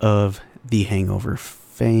Phillips of The Hangover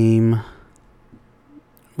fame,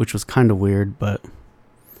 which was kind of weird, but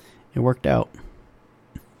it worked out.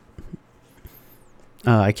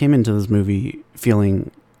 I came into this movie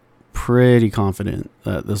feeling pretty confident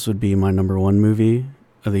that this would be my number 1 movie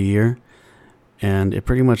of the year, and it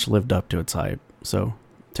pretty much lived up to its hype. So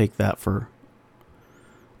take that for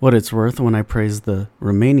what it's worth when I praise the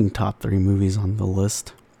remaining top 3 movies on the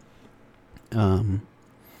list. I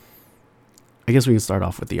guess we can start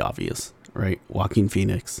off with the obvious, right? Joaquin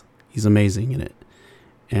Phoenix. He's amazing in it.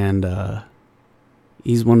 And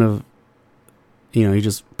he's one of, he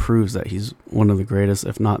just proves that he's one of the greatest,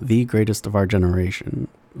 if not the greatest of our generation.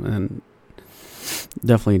 And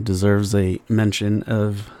definitely deserves a mention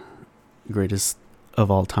of greatest of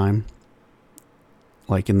all time.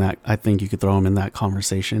 Like in that, I think you could throw him in that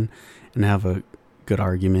conversation and have a good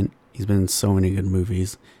argument. He's been in so many good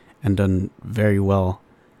movies and done very well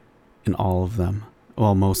in all of them.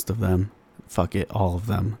 Well, most of them. Fuck it, all of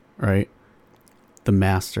them, right? The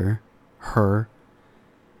Master, Her,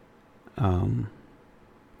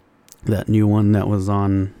 that new one that was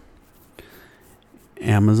on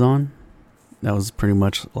Amazon, that was pretty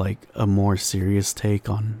much like a more serious take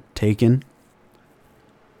on Taken.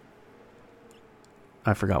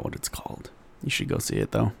 I forgot what it's called. You should go see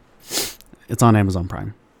it though. It's on Amazon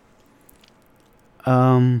Prime.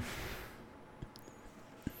 The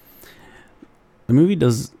movie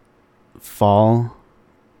does fall.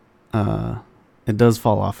 It does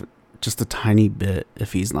fall off just a tiny bit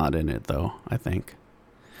if he's not in it, though, I think.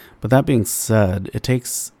 But that being said,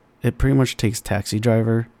 it pretty much takes Taxi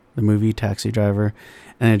Driver, the movie Taxi Driver,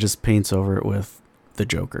 and it just paints over it with the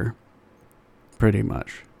Joker. Pretty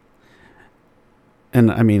much.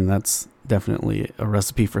 And I mean, that's definitely a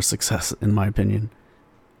recipe for success, in my opinion.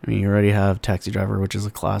 I mean, you already have Taxi Driver, which is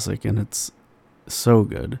a classic, and it's so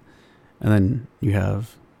good. And then you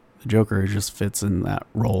have the Joker, who just fits in that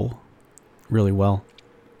role really well.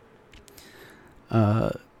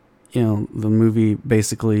 The movie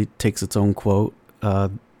basically takes its own quote,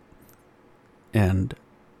 and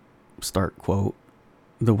start quote,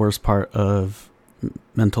 the worst part of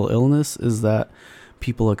mental illness is that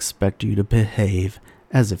people expect you to behave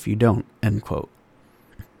as if you don't, end quote.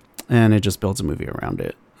 And it just builds a movie around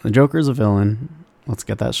it. The Joker's a villain, let's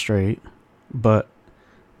get that straight, but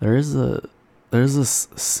there's a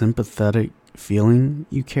sympathetic feeling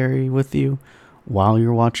you carry with you while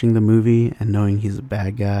you're watching the movie and knowing he's a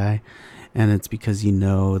bad guy, and it's because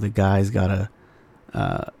the guy's got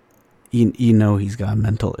he's got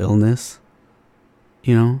mental illness,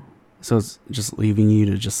 so it's just leaving you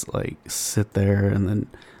to just like sit there, and then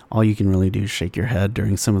all you can really do is shake your head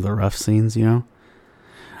during some of the rough scenes. I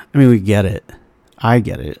mean, we get it. I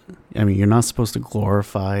get it. I mean, you're not supposed to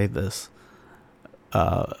glorify this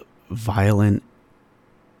violent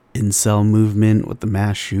incel movement with the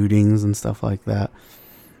mass shootings and stuff like that,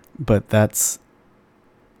 but that's,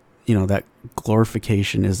 that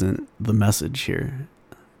glorification isn't the message here.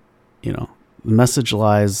 The message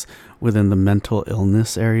lies within the mental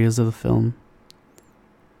illness areas of the film.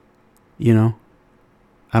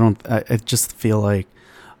 I just feel like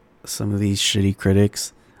some of these shitty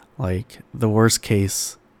critics. Like, the worst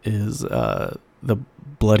case is the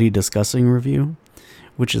Bloody Disgusting review,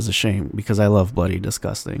 which is a shame because I love Bloody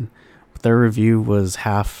Disgusting. But their review was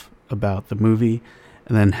half about the movie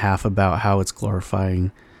and then half about how it's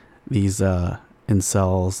glorifying these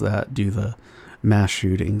incels that do the mass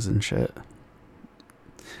shootings and shit.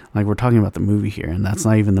 Like, we're talking about the movie here, and that's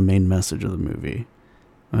not even the main message of the movie.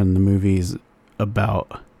 And the movie's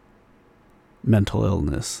about mental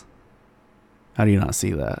illness. How do you not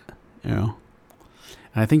see that? You know?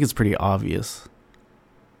 And I think it's pretty obvious.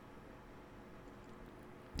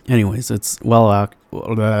 Anyways, it's well acted.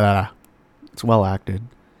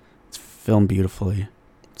 It's filmed beautifully.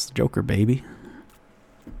 It's the Joker, baby.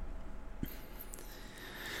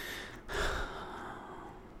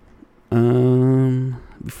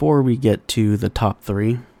 Before we get to the top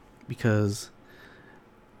 3, because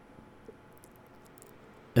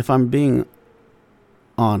if I'm being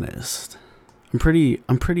honest, I'm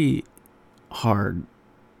pretty hard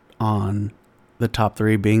on the top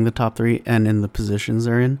 3 being the top 3 and in the positions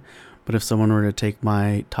they're in. But if someone were to take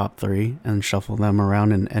my top 3 and shuffle them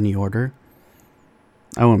around in any order,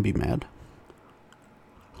 I wouldn't be mad.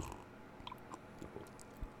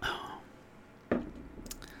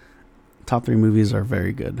 Top 3 movies are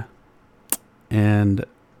very good. And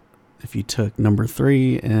if you took number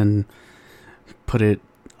 3 and put it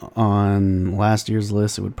on last year's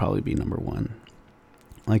list, it would probably be number 1.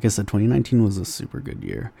 Like I said, 2019 was a super good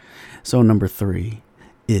year. So number 3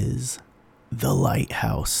 is The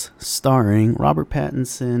Lighthouse, starring Robert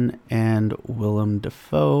Pattinson and Willem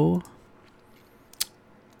Dafoe.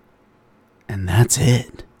 And that's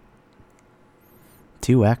it.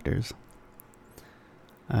 2 actors.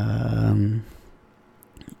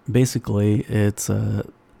 Basically, it's a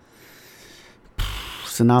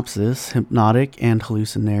synopsis, hypnotic and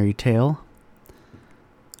hallucinatory tale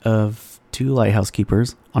of 2 lighthouse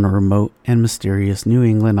keepers on a remote and mysterious New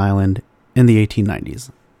England island in the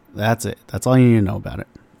 1890s. That's it. That's all you need to know about it,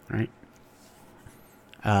 right?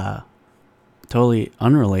 Totally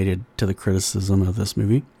unrelated to the criticism of this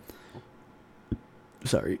movie.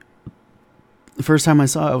 Sorry. The first time I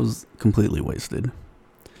saw it, I was completely wasted.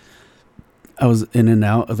 I was in and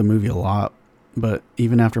out of the movie a lot, but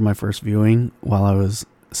even after my first viewing, while I was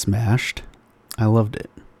smashed, I loved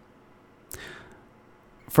it.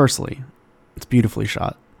 Firstly, it's beautifully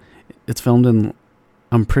shot. It's filmed in,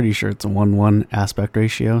 I'm pretty sure it's a 1:1 aspect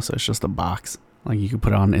ratio, so it's just a box. Like, you could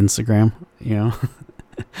put it on Instagram, you know?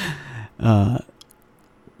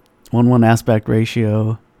 1:1 aspect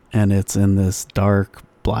ratio, and it's in this dark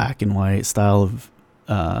black and white style of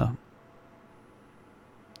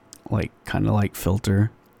kind of like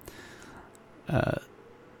filter.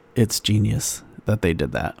 It's genius that they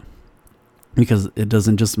did that, because it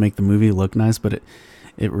doesn't just make the movie look nice, but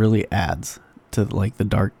it really adds to like the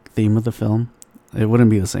dark theme of the film. It wouldn't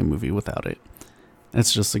be the same movie without it.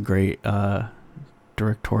 It's just a great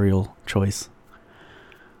directorial choice.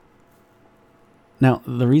 Now,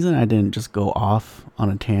 the reason I didn't just go off on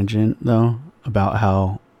a tangent, though, about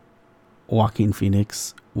how Joaquin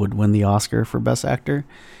Phoenix would win the Oscar for Best Actor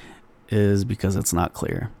is because it's not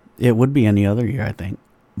clear. It would be any other year, I think.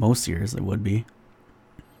 Most years it would be.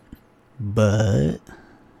 But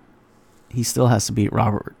he still has to beat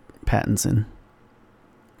Robert Pattinson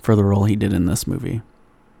for the role he did in this movie.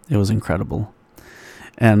 It was incredible.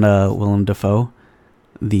 And Willem Dafoe,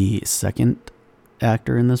 the second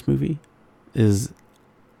actor in this movie,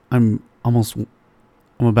 I'm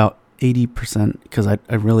about 80%, because I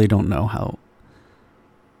really don't know how.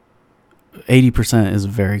 80% is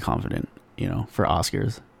very confident, for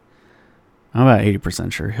Oscars. I'm about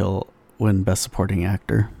 80% sure he'll win Best Supporting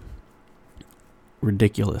Actor.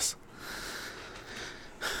 Ridiculous.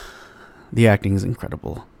 The acting is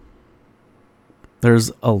incredible.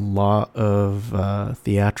 There's a lot of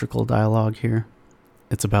theatrical dialogue here.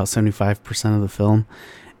 It's about 75% of the film,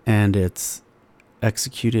 and it's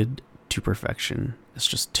executed to perfection. It's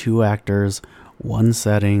just 2 actors, 1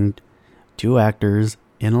 setting, 2 actors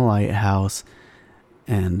in a lighthouse,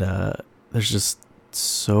 and there's just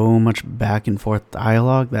so much back and forth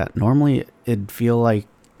dialogue that normally it'd feel like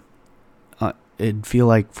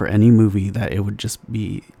for any movie that it would just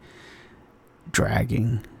be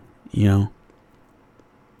dragging,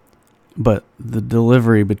 But the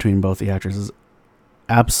delivery between both the actors is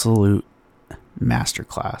absolute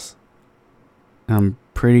masterclass. I'm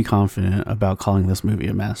pretty confident about calling this movie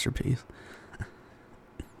a masterpiece.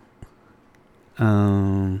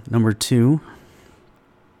 Number 2.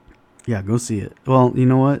 Yeah, go see it. Well, you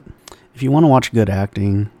know what? If you want to watch good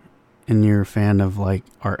acting and you're a fan of like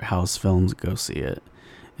art house films, go see it.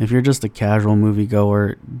 If you're just a casual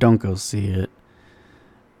moviegoer, don't go see it.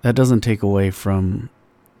 That doesn't take away from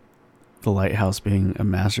The Lighthouse being a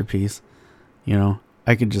masterpiece. You know,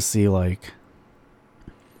 I could just see, like,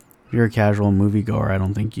 if you're a casual moviegoer, I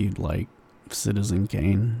don't think you'd like Citizen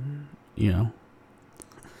Kane, you know.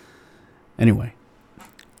 Anyway.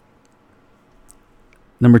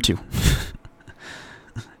 Number 2.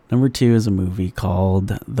 Number 2 is a movie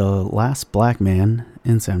called The Last Black Man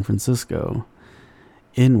in San Francisco,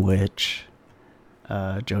 in which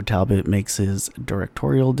Joe Talbot makes his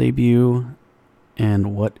directorial debut,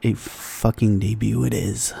 and what a fucking debut it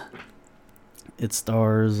is. It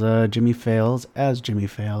stars Jimmy Fails as Jimmy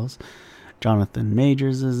Fails. Jonathan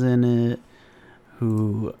Majors is in it,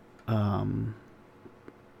 who you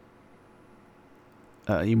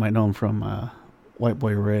might know him from White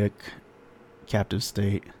Boy Rick, Captive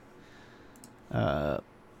State.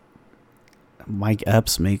 Mike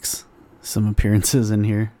Epps makes some appearances in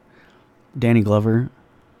here. Danny Glover,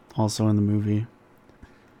 also in the movie.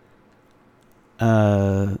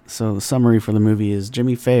 So the summary for the movie is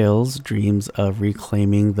Jimmy Fails dreams of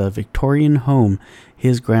reclaiming the Victorian home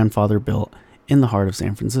his grandfather built in the heart of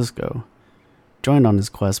San Francisco. Joined on his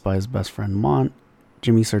quest by his best friend Mont,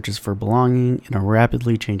 Jimmy searches for belonging in a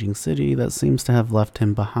rapidly changing city that seems to have left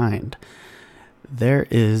him behind. There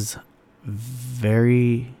is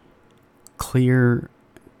very clear,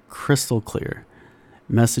 crystal clear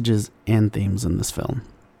messages and themes in this film.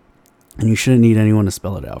 And you shouldn't need anyone to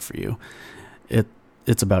spell it out for you.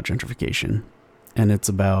 It's about gentrification, and it's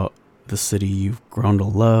about the city you've grown to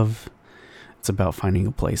love. It's about finding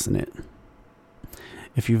a place in it.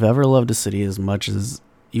 If you've ever loved a city as much as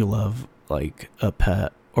you love like a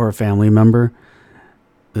pet or a family member,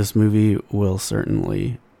 this movie will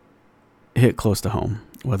certainly hit close to home,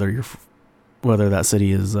 whether that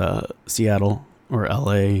city is Seattle or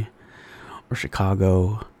LA or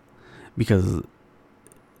Chicago, because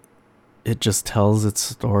it just tells its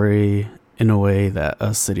story in a way that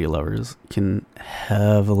us city lovers can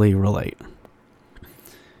heavily relate.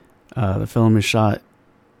 The film is shot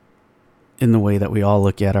in the way that we all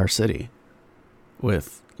look at our city,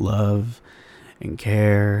 with love and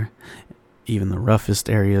care. Even the roughest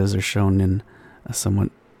areas are shown in a somewhat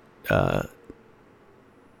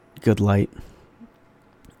good light.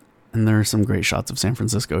 And there are some great shots of San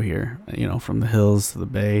Francisco here, you know, from the hills to the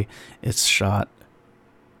bay. It's shot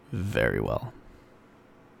very well.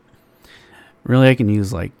 Really, I can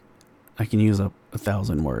use up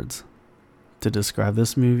 1,000 words to describe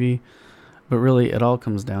this movie, but really it all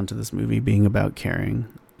comes down to this movie being about caring.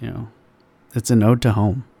 You know, it's an ode to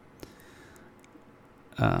home.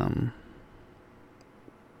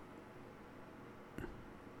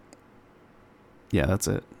 Yeah, that's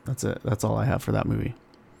it. That's all I have for that movie.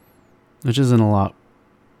 Which isn't a lot.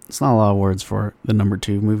 It's not a lot of words for the number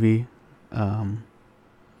 2 movie on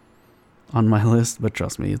my list, but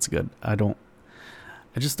trust me, it's good.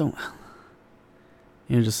 It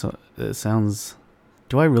sounds,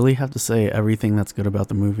 do I really have to say everything that's good about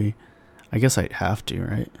the movie? I guess I have to,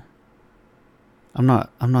 right? I'm not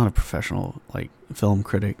a professional like film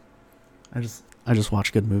critic. I just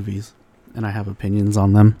watch good movies and I have opinions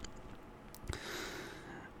on them.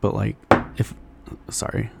 But like,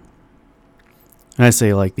 and I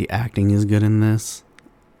say like the acting is good in this,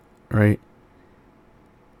 right?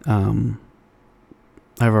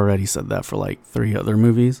 I've already said that for like 3 other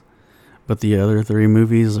movies, but the other 3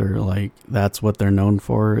 movies are like, that's what they're known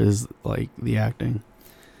for, is like the acting.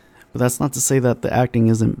 But that's not to say that the acting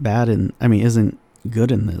isn't isn't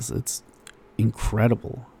good in this. It's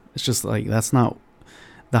incredible. It's just like, that's not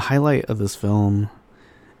the highlight of this film.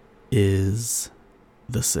 Is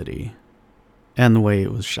the city and the way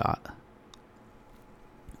it was shot.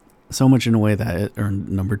 So much in a way that it earned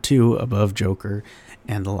number 2 above Joker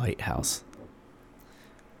and The Lighthouse.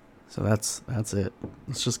 So that's it.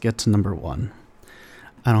 Let's just get to number 1.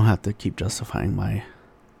 I don't have to keep justifying my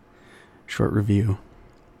short review.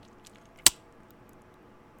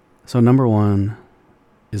 So number 1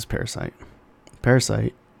 is Parasite.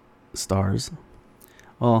 Parasite stars,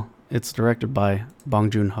 well, it's directed by Bong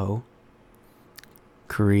Joon-ho,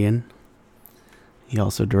 Korean. He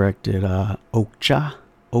also directed Okja.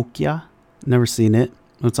 Never seen it.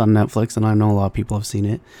 It's on Netflix, and I know a lot of people have seen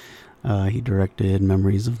it. He directed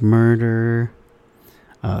Memories of Murder,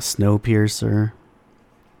 Snowpiercer,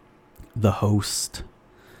 The Host.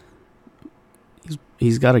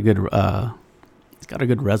 He's got a good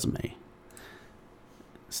resume.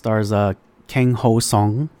 Stars Kang Ho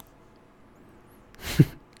Song.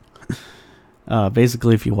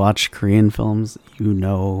 Basically, if you watch Korean films, you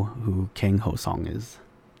know who Kang Ho Song is.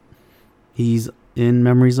 He's in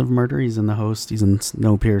Memories of Murder. He's in The Host. He's in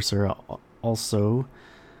Snowpiercer. Also,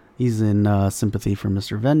 he's in Sympathy for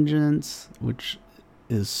Mr. Vengeance, which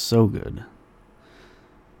is so good.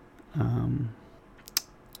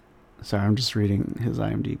 Sorry, I'm just reading his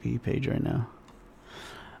IMDb page right now.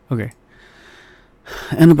 Okay.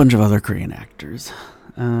 And a bunch of other Korean actors.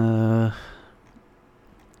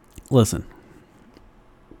 Listen.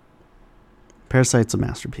 Parasite's a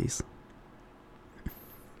masterpiece.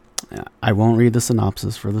 I won't read the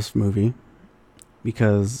synopsis for this movie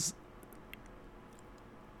because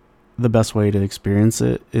the best way to experience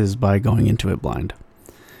it is by going into it blind.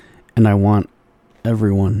 And I want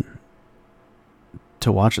everyone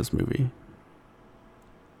to watch this movie.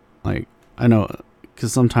 Like, I know,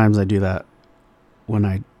 because sometimes I do that when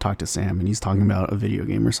I talk to Sam and he's talking about a video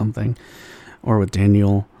game or something, or with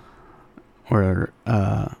Daniel, or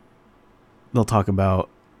they'll talk about,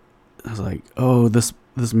 I was like, oh, this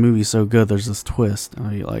movie's so good, there's this twist. And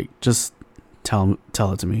I'll be like, just tell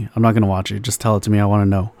it to me. I'm not going to watch it. Just tell it to me. I want to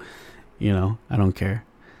know. You know, I don't care.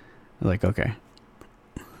 I'm like, okay.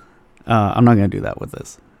 I'm not going to do that with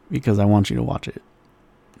this because I want you to watch it.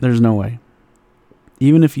 There's no way.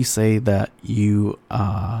 Even if you say that you're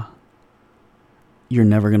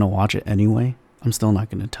never going to watch it anyway, I'm still not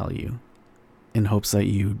going to tell you in hopes that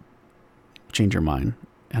you change your mind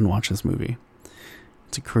and watch this movie.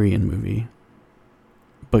 It's a Korean movie,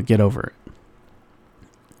 but get over it.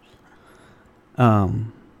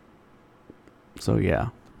 So yeah,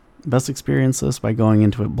 best experience this by going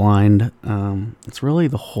into it blind. It's really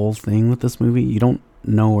the whole thing with this movie. You don't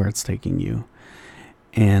know where it's taking you.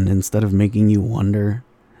 And instead of making you wonder,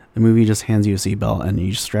 the movie just hands you a seatbelt and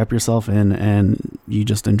you strap yourself in and you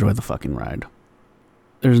just enjoy the fucking ride.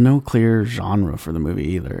 There's no clear genre for the movie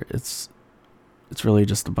either. It's really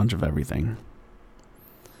just a bunch of everything.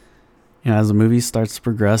 You know, as the movie starts to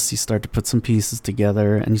progress, you start to put some pieces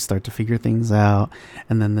together and you start to figure things out.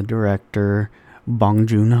 And then the director, Bong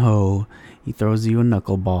Joon-ho, he throws you a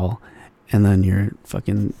knuckleball and then you're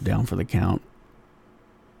fucking down for the count.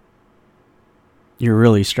 You're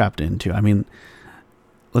really strapped into. I mean,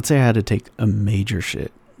 let's say I had to take a major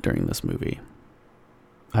shit during this movie.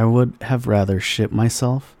 I would have rather shit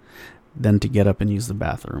myself than to get up and use the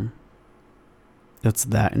bathroom. It's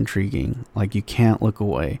that intriguing. Like, you can't look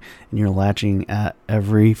away and you're latching at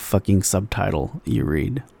every fucking subtitle you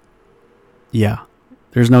read. Yeah,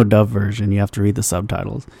 there's no dub version. You have to read the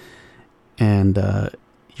subtitles. And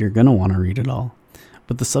you're going to want to read it all.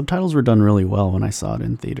 But the subtitles were done really well when I saw it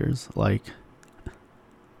in theaters. Like,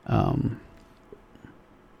 I've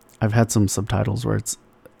had some subtitles where it's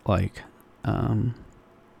like,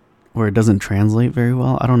 where it doesn't translate very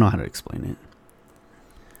well. I don't know how to explain it.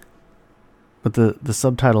 But the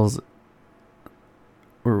subtitles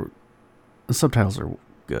are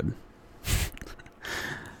good.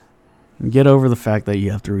 Get over the fact that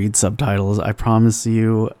you have to read subtitles. I promise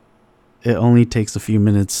you, it only takes a few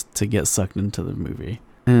minutes to get sucked into the movie.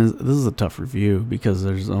 And this is a tough review because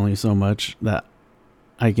there's only so much that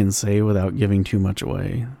I can say without giving too much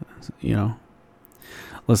away. You know,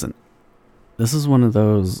 listen, this is one of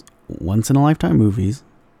those once in a lifetime movies.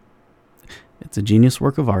 It's a genius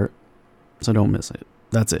work of art. So don't miss it.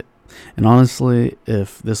 That's it. And honestly,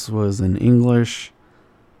 if this was in English,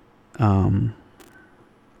 it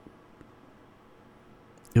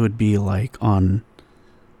would be like on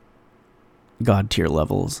God tier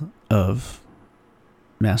levels of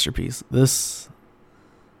masterpiece. This,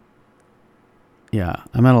 yeah,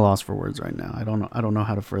 I'm at a loss for words right now. I don't know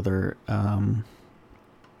how to further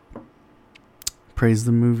praise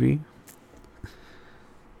the movie.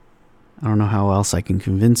 I don't know how else I can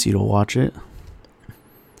convince you to watch it.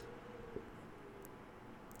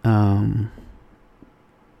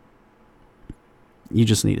 You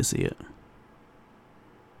just need to see it.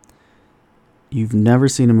 You've never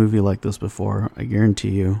seen a movie like this before, I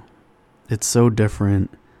guarantee you. It's so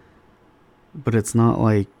different, but it's not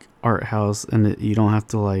like art house, and you don't have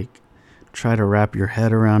to like try to wrap your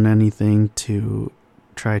head around anything to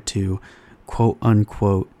try to quote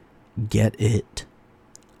unquote get it.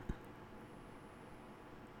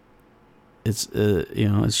 It's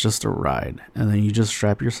it's just a ride, and then you just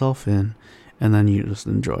strap yourself in and then you just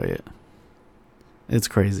enjoy it. It's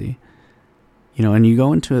crazy. And you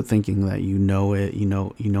go into it thinking that you know it, you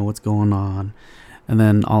know what's going on, and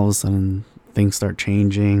then all of a sudden things start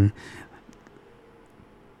changing,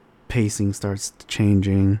 pacing starts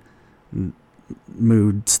changing,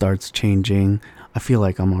 mood starts changing. I feel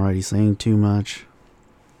like I'm already saying too much.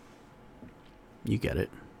 You get it.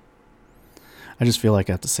 I just feel like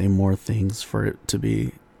I have to say more things for it to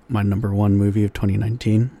be my number one movie of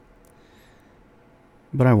 2019.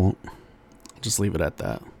 But I won't. I'll Just leave it at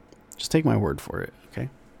that. Just take my word for it, okay?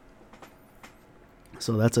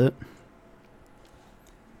 So that's it.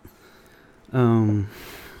 I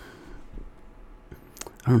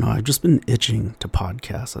don't know. I've just been itching to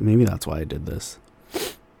podcast. Maybe that's why I did this.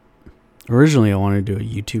 Originally, I wanted to do a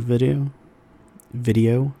YouTube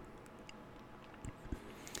video.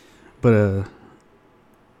 But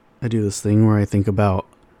I do this thing where I think about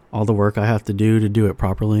all the work I have to do it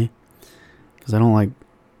properly. Because I'm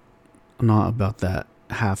not about that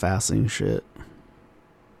half-assing shit.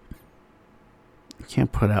 I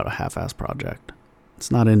can't put out a half-ass project.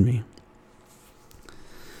 It's not in me.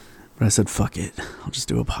 But I said, fuck it. I'll just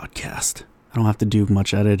do a podcast. I don't have to do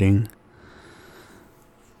much editing.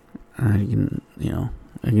 I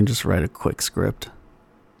can just write a quick script.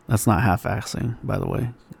 That's not half-assing, by the way.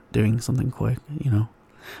 Doing something quick,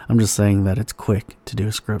 I'm just saying that it's quick to do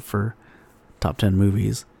a script for top 10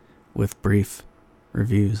 movies with brief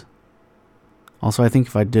reviews. Also, I think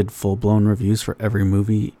if I did full-blown reviews for every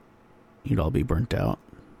movie, you'd all be burnt out.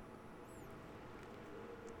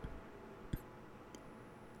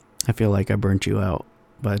 I feel like I burnt you out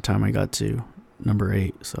by the time I got to number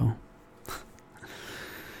 8, so.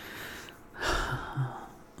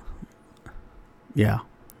 Yeah,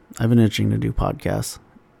 I've been itching to do podcasts,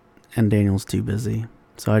 and Daniel's too busy,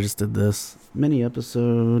 so I just did this mini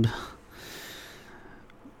episode.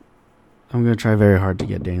 I'm going to try very hard to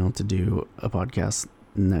get Daniel to do a podcast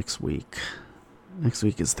next week. Next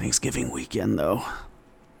week is Thanksgiving weekend, though,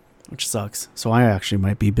 which sucks, so I actually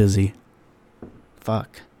might be busy.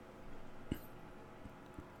 Fuck.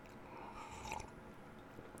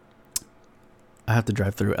 I have to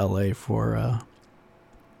drive through LA for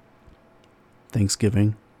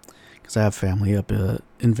Thanksgiving because I have family up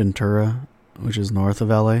in Ventura, which is north of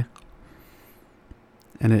LA.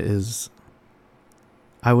 And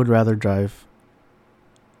I would rather drive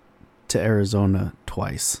to Arizona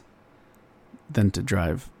twice than to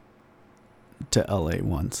drive to LA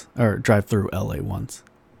once, or drive through LA once.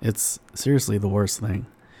 It's seriously the worst thing.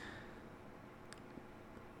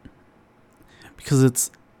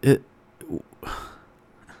 Because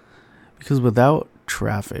because without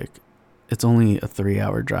traffic, it's only a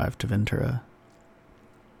 3-hour drive to Ventura.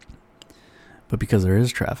 But because there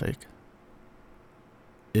is traffic,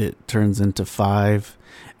 it turns into 5.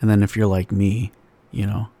 And then if you're like me,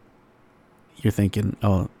 you're thinking,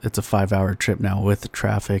 oh, it's a 5-hour trip now with the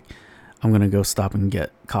traffic. I'm going to go stop and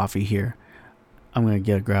get coffee here. I'm going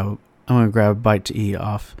to grab a bite to eat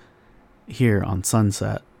off here on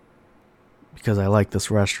Sunset because I like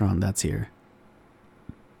this restaurant that's here.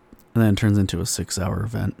 And then it turns into a 6-hour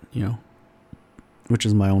event, which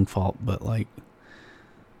is my own fault. But like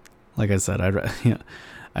I said,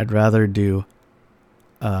 I'd rather do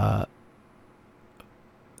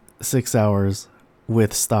 6 hours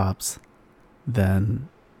with stops than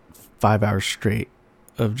 5 hours straight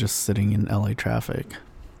of just sitting in LA traffic.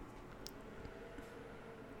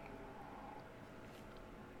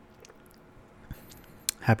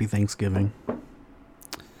 Happy Thanksgiving.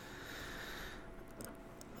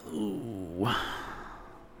 Ooh.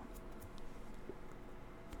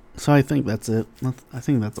 So I think that's it. I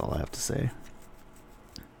think that's all I have to say.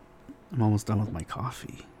 I'm almost done with my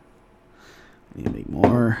coffee. I need to make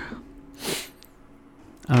more.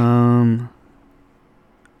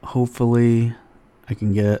 Hopefully I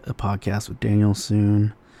can get a podcast with Daniel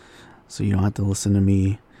soon, so you don't have to listen to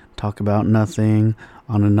me talk about nothing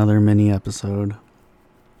on another mini episode.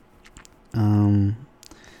 And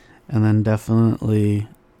then definitely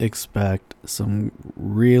expect some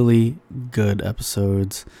really good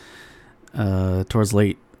episodes towards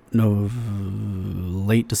late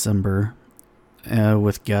December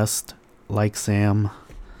with guests like Sam.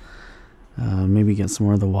 Maybe get some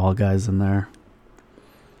more of the Wall guys in there.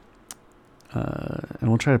 And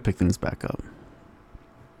we'll try to pick things back up.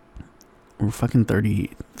 We're fucking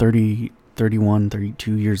 30, 31,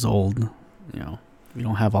 32 years old. We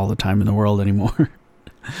don't have all the time in the world anymore.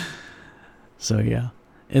 So yeah,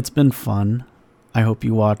 it's been fun. I hope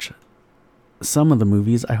you watch some of the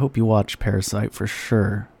movies. I hope you watch Parasite for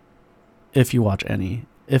sure. If you watch any.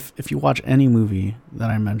 If you watch any movie that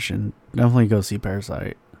I mentioned, definitely go see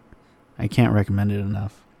Parasite. I can't recommend it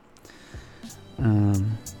enough.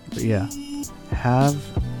 But yeah, have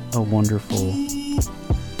a wonderful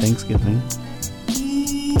Thanksgiving.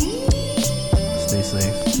 Stay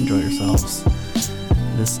safe. Enjoy yourselves.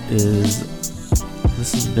 This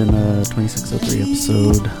has been a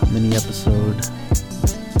 2603 mini episode.